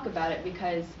wanted to talk about it,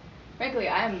 because frankly,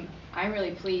 I'm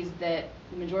really pleased that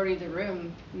the majority of the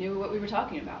room knew what we were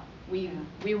talking about. We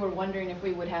were wondering if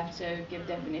we would have to give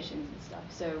definitions and stuff.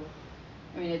 So,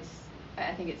 I mean,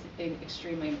 I think it's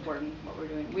extremely important what we're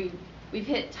doing. We've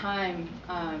hit time.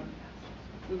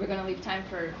 We were going to leave time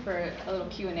for a little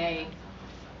Q&A,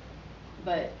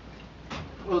 but.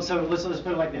 Well, so let's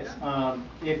put it like this.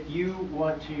 If you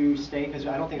want to stay, because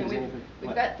I don't think there's any.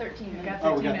 We've got 13 minutes.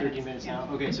 Oh, we got 13 minutes now.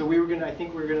 Okay, so you want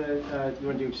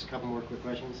to do just a couple more quick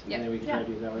questions? Yeah. And then we can try to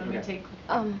do it that way. Let me take.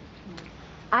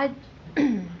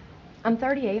 I'm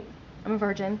 38. I'm a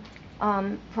virgin.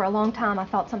 For a long time, I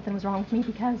thought something was wrong with me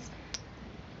because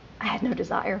I had no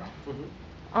desire.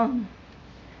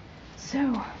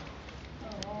 So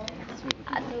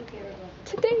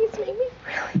today's made me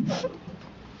really.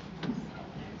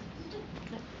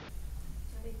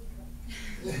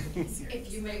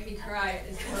 If you make me cry,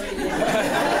 it's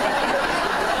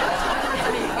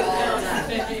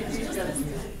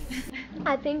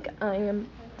I think I am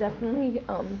definitely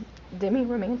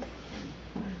demi-romantic,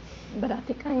 but I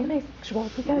think I am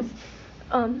asexual because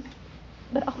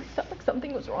but I always felt like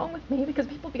something was wrong with me because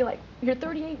people be like, "You're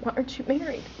 38, why aren't you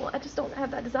married?" Well, I just don't have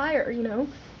that desire, you know,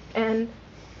 and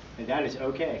that is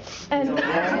okay. And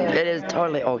it is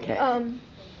totally okay.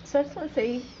 So I just want to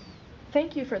say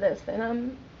thank you for this,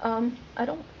 and I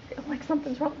don't feel like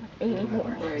something's wrong with me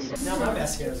anymore. Now my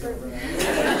mascara is over.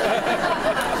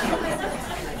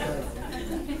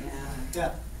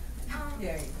 Yeah. How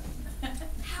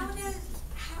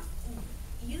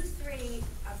you three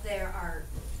up there are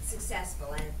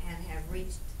successful and have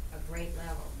reached a great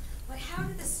level, but how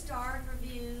do the starred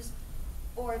reviews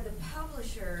or the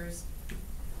publishers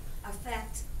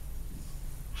affect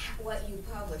what you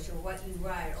publish or what you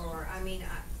write? Or I mean,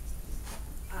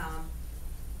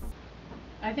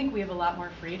 I think we have a lot more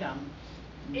freedom.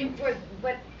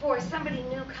 But for somebody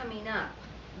new coming up,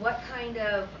 what kind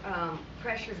of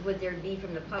pressures would there be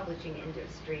from the publishing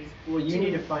industries? Well, you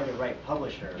need to find the right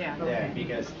publisher there,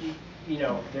 because you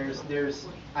know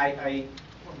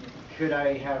could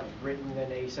I have written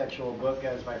an asexual book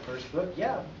as my first book?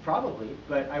 Yeah, probably,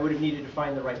 but I would have needed to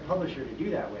find the right publisher to do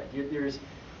that with.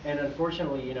 And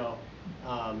unfortunately, you know,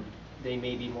 they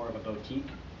may be more of a boutique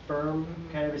firm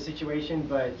kind of a situation,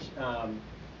 but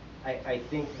I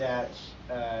think that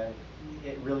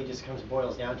it really just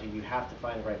boils down to you have to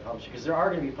find the right publisher, because there are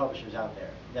going to be publishers out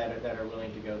there that are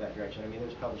willing to go that direction. I mean,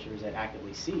 there's publishers that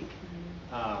actively seek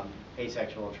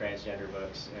asexual, transgender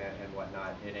books and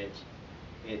whatnot, and it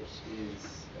is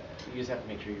you just have to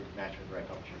make sure you're matched with the right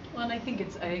publisher. Well, and I think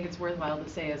it's worthwhile to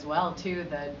say as well too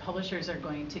that publishers are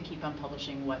going to keep on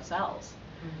publishing what sells.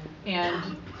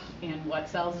 And what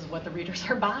sells is what the readers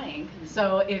are buying.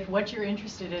 So if what you're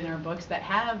interested in are books that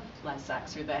have less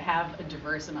sex or that have a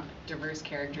diverse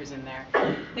characters in there,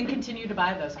 then continue to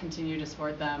buy those, continue to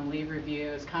support them, leave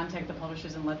reviews, contact the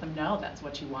publishers and let them know that's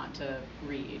what you want to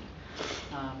read.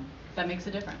 That makes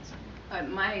a difference.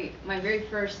 My very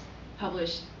first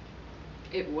published,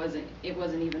 it wasn't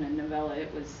even a novella.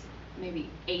 It was maybe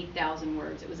 8,000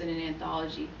 words. It was in an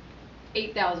anthology,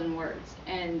 8,000 words,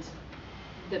 and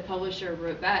the publisher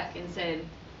wrote back and said,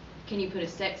 "Can you put a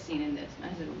sex scene in this?" And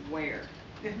I said, "Where?"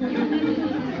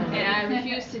 And I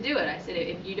refused to do it. I said,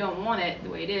 "If you don't want it the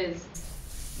way it is,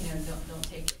 you know, don't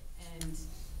take it." And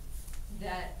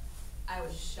that I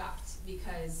was shocked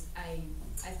because I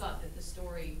thought that the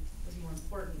story was more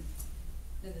important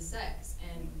than the sex,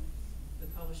 and the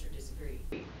publisher disagreed.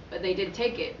 But they did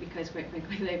take it because, quite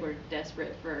frankly, they were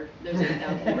desperate for those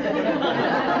 8,000 words.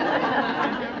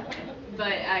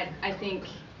 But I think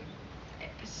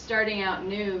starting out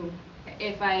new,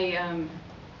 if I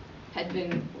had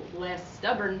been less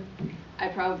stubborn, I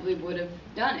probably would have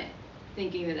done it,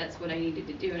 thinking that that's what I needed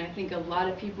to do. And I think a lot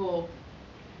of people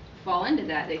fall into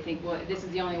that. They think, well, this is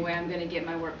the only way I'm going to get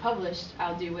my work published.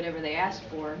 I'll do whatever they ask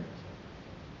for.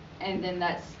 And then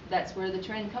that's where the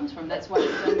trend comes from. That's why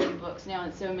there's so many books now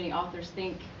and so many authors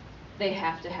think they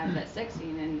have to have that sex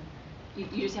scene. And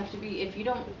you just have to be, if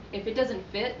it doesn't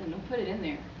fit, then don't put it in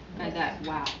there. And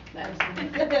wow, that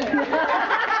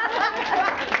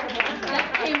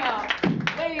came out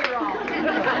way wrong. Very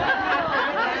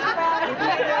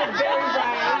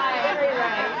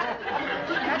right.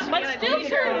 But still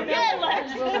true. Yeah,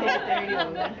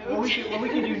 what we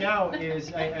can do now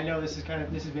is, I know this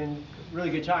has been really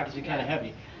good talk. It's been kind of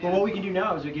heavy. But what we can do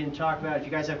now is we can talk about, if you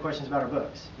guys have questions about our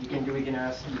books, we can do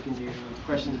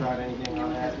questions about anything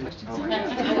on that. Oh my God.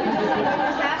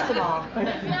 Ask them all.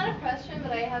 It's not a question,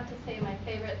 but I have to say my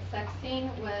favorite sex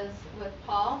scene was with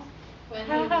Paul when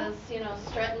he was,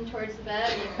 strutting towards the bed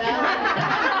and he fell.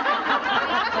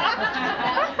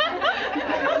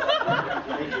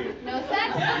 Thank you. No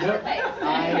sex? Nope. Face.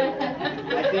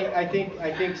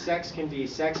 I think sex can be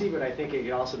sexy, but I think it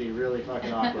can also be really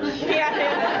fucking awkward.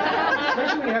 Yeah.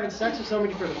 Especially when you're having sex with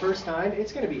somebody for the first time,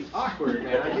 it's going to be awkward,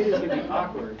 man. It is going to be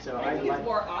awkward. So I think it's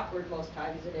more awkward most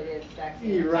times than it is sexy.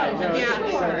 You're right. No, Yeah.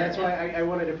 so that's why I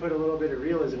wanted to put a little bit of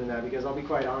realism in that, because I'll be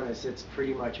quite honest, it's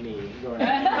pretty much me going.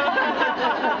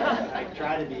 I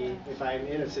try to be, if I'm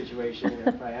in a situation,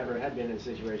 if I ever had been in a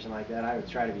situation like that, I would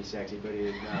try to be sexy, but it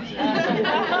is not sexy.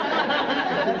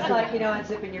 It's like, you know,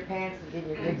 unzipping your pants and getting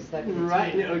your dick stuck in the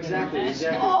Right, teeth. no, exactly.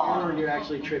 Oh. Or you're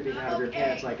actually tripping out of your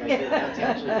pants like I did. That's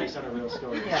actually based on a real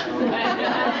story. Yeah.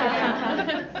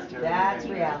 So, That's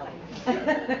reality.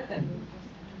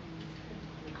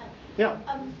 Yeah.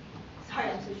 Sorry,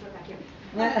 I'm so short back here.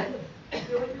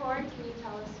 Moving forward, can you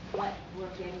tell us what we're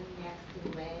getting next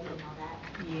and when and all that?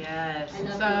 Yes. I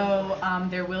love So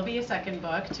there will be a second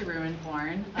book to Ruin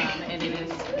Porn, and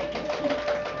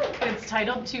it's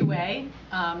titled Two Way.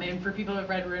 And for people who have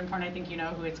read Ruin Porn, I think you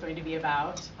know who it's going to be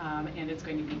about, and it's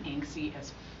going to be angsty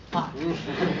as fuck.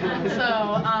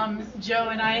 So Joe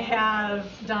and I have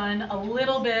done a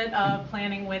little bit of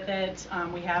planning with it.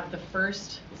 We have the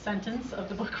first sentence of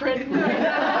the book written.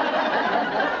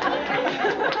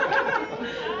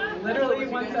 Literally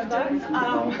one sentence.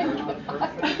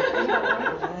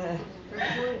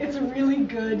 It's a really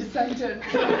good sentence.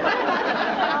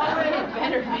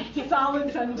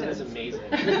 Solid sentence. That is amazing.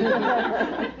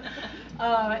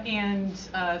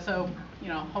 So, you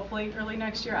know, hopefully early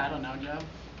next year. I don't know, Joe.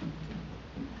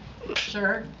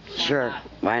 Sure. Sure.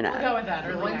 Why not? We'll go with that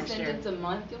early One next year. sentence a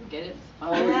month, you'll get it.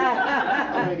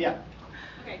 Yeah.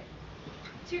 Okay.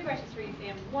 2 questions for you,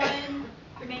 Sam. One,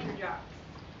 your maker jocks.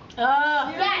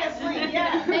 Yes.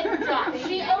 Yes. Maker jocks.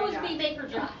 She owes me maker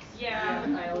jocks. Yeah.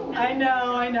 I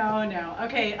know.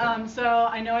 Okay, so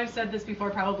I know I've said this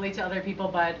before probably to other people,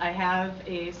 but I have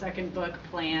a second book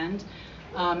planned.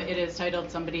 It is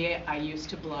titled Somebody I Used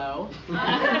to Blow.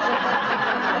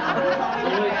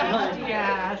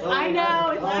 Yes, I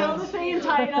know, it's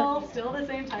still the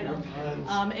same title,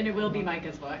 and it will be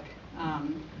Micah's book.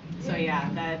 So yeah,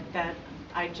 that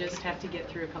I just have to get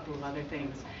through a couple of other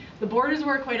things. The Borders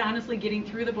War, quite honestly, getting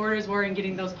through the Borders War and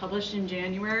getting those published in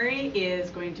January is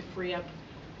going to free up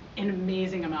an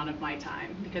amazing amount of my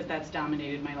time, because that's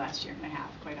dominated my last year and a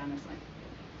half, quite honestly.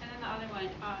 And then the other one,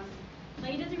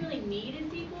 like, it doesn't really need a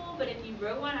sequel, but if you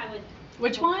wrote one, I would.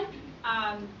 Which one?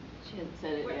 She hadn't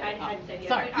said it yet. I hadn't said it yet.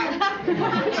 Sorry.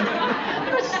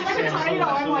 Title,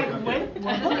 I'm like,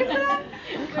 what book is that?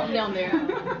 Calm down there.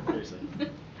 Seriously.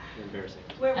 Embarrassing.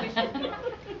 Where Wishes Go.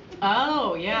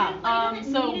 Oh, yeah. It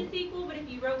doesn't need a sequel, but if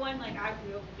you wrote one, like, I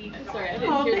will be. Sorry, I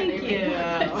Oh, didn't thank hear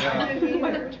the name.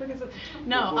 you.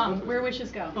 No, Where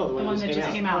Wishes Go. Oh, the one that just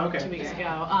came out okay. 2 weeks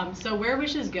ago. So Where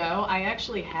Wishes Go, I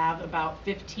actually have about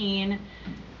 15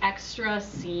 extra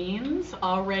scenes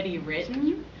already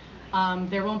written.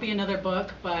 There won't be another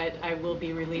book, but I will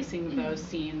be releasing those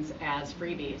scenes as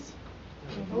freebies.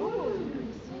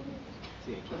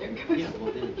 Yeah,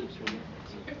 well then it keeps me.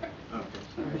 Okay,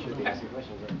 sorry, I should be asking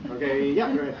questions. Right? Okay,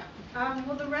 yeah, go ahead.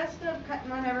 Will the rest of Cut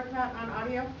Not Ever Cut on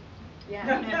audio?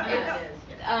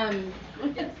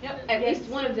 At least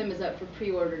one of them is up for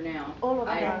pre-order now. All of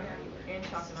them. And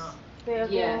Chalk and Off.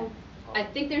 Yeah. I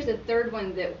think there's a third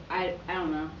one that I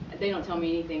don't know. They don't tell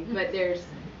me anything, but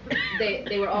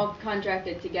they were all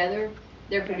contracted together.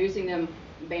 They're producing them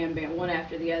bam one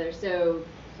after the other. So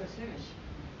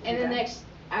in the next,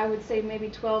 I would say maybe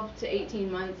 12 to 18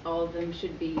 months, all of them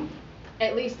should be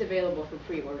at least available for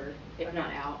pre-order, if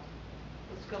not out.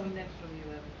 What's coming next from you,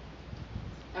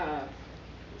 Evan?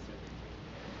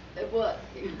 Well,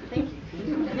 thank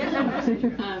you.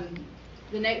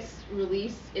 The next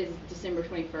release is December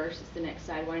 21st. It's the next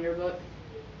Sidewinder book.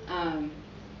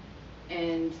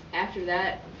 And after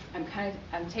that, I'm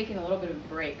taking a little bit of a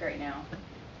break right now.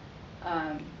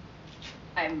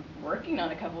 I'm working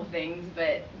on a couple of things,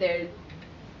 but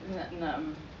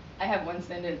I have one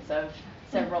sentence of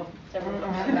several books back.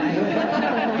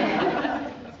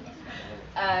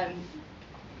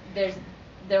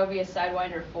 There'll be a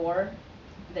Sidewinder 4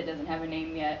 that doesn't have a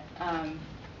name yet.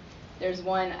 There's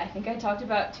one I think I talked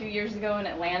about 2 years ago in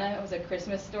Atlanta. It was a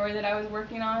Christmas story that I was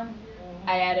working on.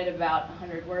 I added about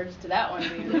 100 words to that one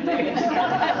the other day.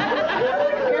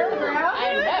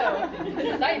 I know,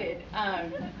 excited.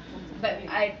 But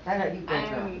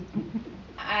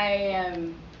I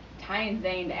am tying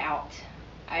Zane out.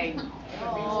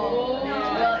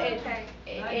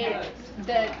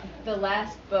 The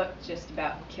last book just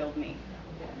about killed me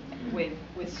with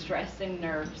stress and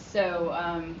nerves. So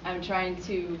I'm trying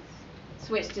to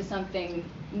switch to something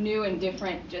new and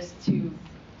different just to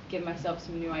give myself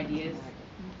some new ideas,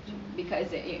 because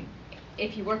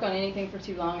if you work on anything for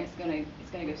too long, it's gonna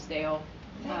go stale.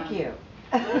 Thank you.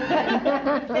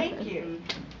 Thank you.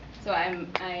 So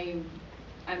I'm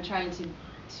trying to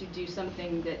do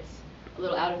something that's a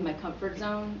little out of my comfort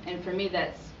zone, and for me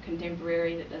that's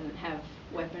contemporary that doesn't have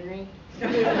weaponry.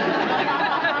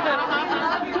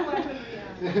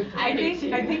 I think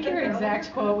your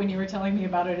exact quote when you were telling me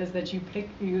about it is that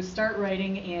you start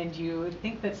writing and you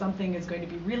think that something is going to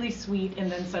be really sweet,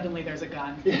 and then suddenly there's a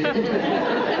gun.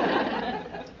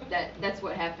 That's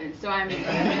what happens. So I'm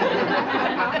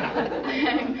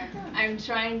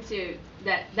trying to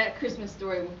that Christmas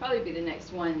story will probably be the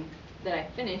next one that I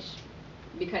finish,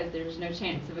 because there's no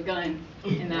chance of a gun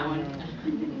in that one.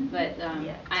 But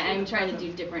I'm trying to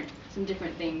do some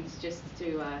different things just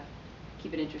to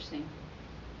keep it interesting.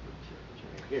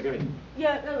 Yeah, go ahead.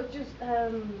 Yeah, no, just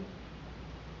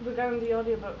regarding the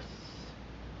audiobooks,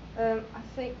 I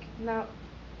think now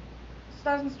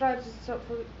Stars and Stripes is up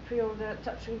for pre-order,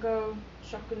 Touch and Go,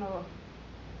 Shock and Awe.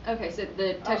 Okay, so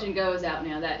the Touch and Go is out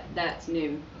now. That's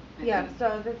new. I think.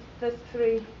 So there's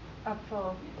 3 up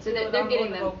for. So they're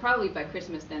getting them probably by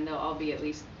Christmas. Then they'll all be at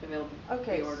least available.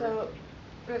 Okay, so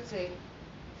let's see,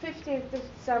 15th of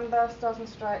December, Stars and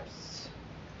Stripes.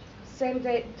 Same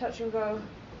date, Touch and Go.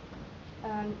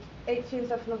 And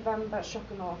 18th of November, Shock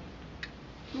and Awe.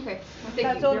 Okay, well,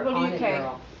 that's all from UK.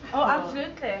 Oh,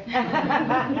 absolutely.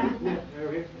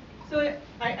 So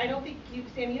I don't think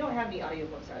Sam, you don't have any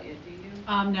audiobooks out yet, do you?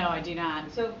 No, I do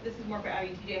not. So this is more for Abby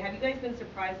and TJ. Have you guys been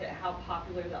surprised at how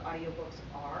popular the audiobooks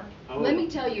are? Oh. Let me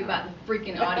tell you about the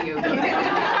freaking audiobook.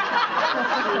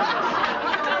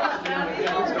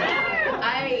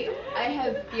 I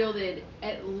have fielded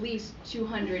at least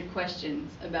 200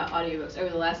 questions about audiobooks over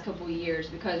the last couple of years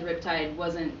because Riptide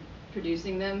wasn't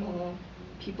producing them.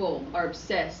 People are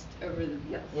obsessed over the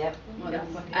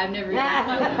motherfucker. I've never.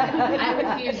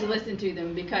 I refuse to listen to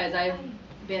them because I've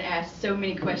been asked so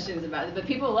many questions about it, but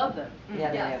people love them.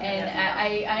 And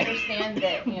I understand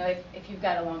that, you know, if you've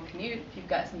got a long commute, if you've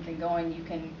got something going, you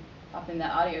can hop in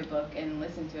that audiobook and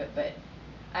listen to it. But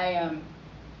I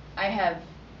have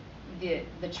the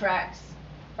tracks,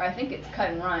 or I think it's cut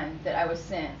and run that I was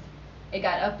sent. It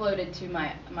got uploaded to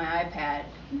my iPad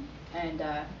and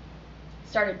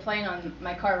started playing on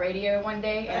my car radio one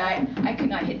day, and I could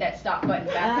not hit that stop button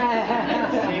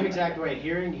fast enough. Same exact way.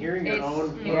 Hearing your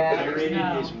own narrated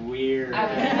is weird. I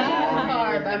was in the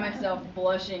car by myself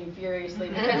blushing furiously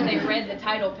because they read the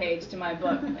title page to my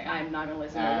book. Like, I'm not going to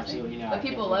listen to this. Absolutely not. But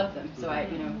people love them, so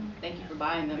thank you for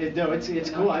buying them. No, it's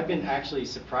cool. I've been actually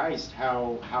surprised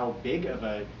how big of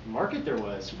a market there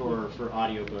was for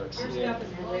audiobooks.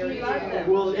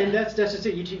 Well, and that's just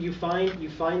it. You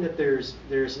find that there's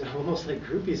almost like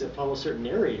groupies that follow certain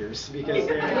narrators because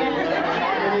they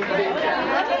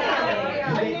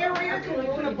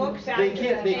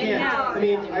can't. I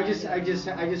mean, I just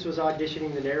was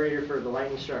auditioning the narrator for The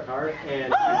Lightning Struck Heart,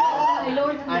 and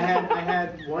I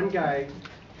had one guy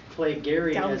play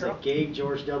Gary as a gay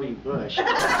George W. Bush. I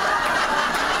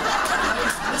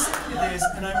was listening to this,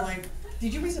 and I'm like,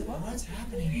 did you read the book? What's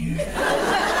happening here?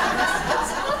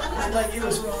 And like, it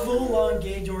was full-on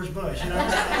gay George Bush, and I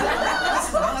was like, this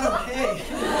is not okay.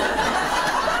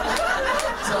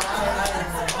 So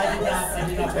I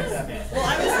did not pick that band. Well,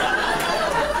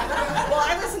 I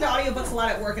listen to audiobooks a lot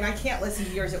at work, and I can't listen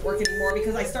to yours at work anymore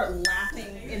because I start laughing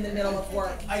in the middle of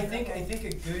work. I think a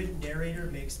good narrator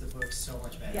makes the book so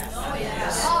much better. Yes. Oh,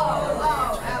 yes.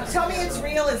 Tell Me It's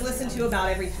Real is listened to about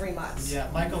every 3 months. Yeah,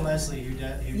 Michael Leslie, who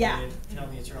did Tell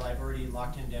Me It's Real, I've already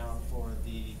locked him down for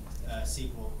the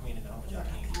sequel, Queen of the Humble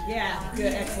Jockey. Yeah,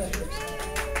 good, excellent.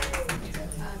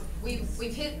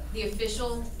 We've hit the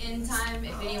official end time.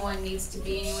 If anyone needs to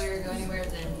be anywhere or go anywhere,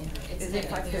 then it's Is it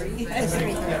 5:30? Thank you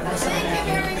very much.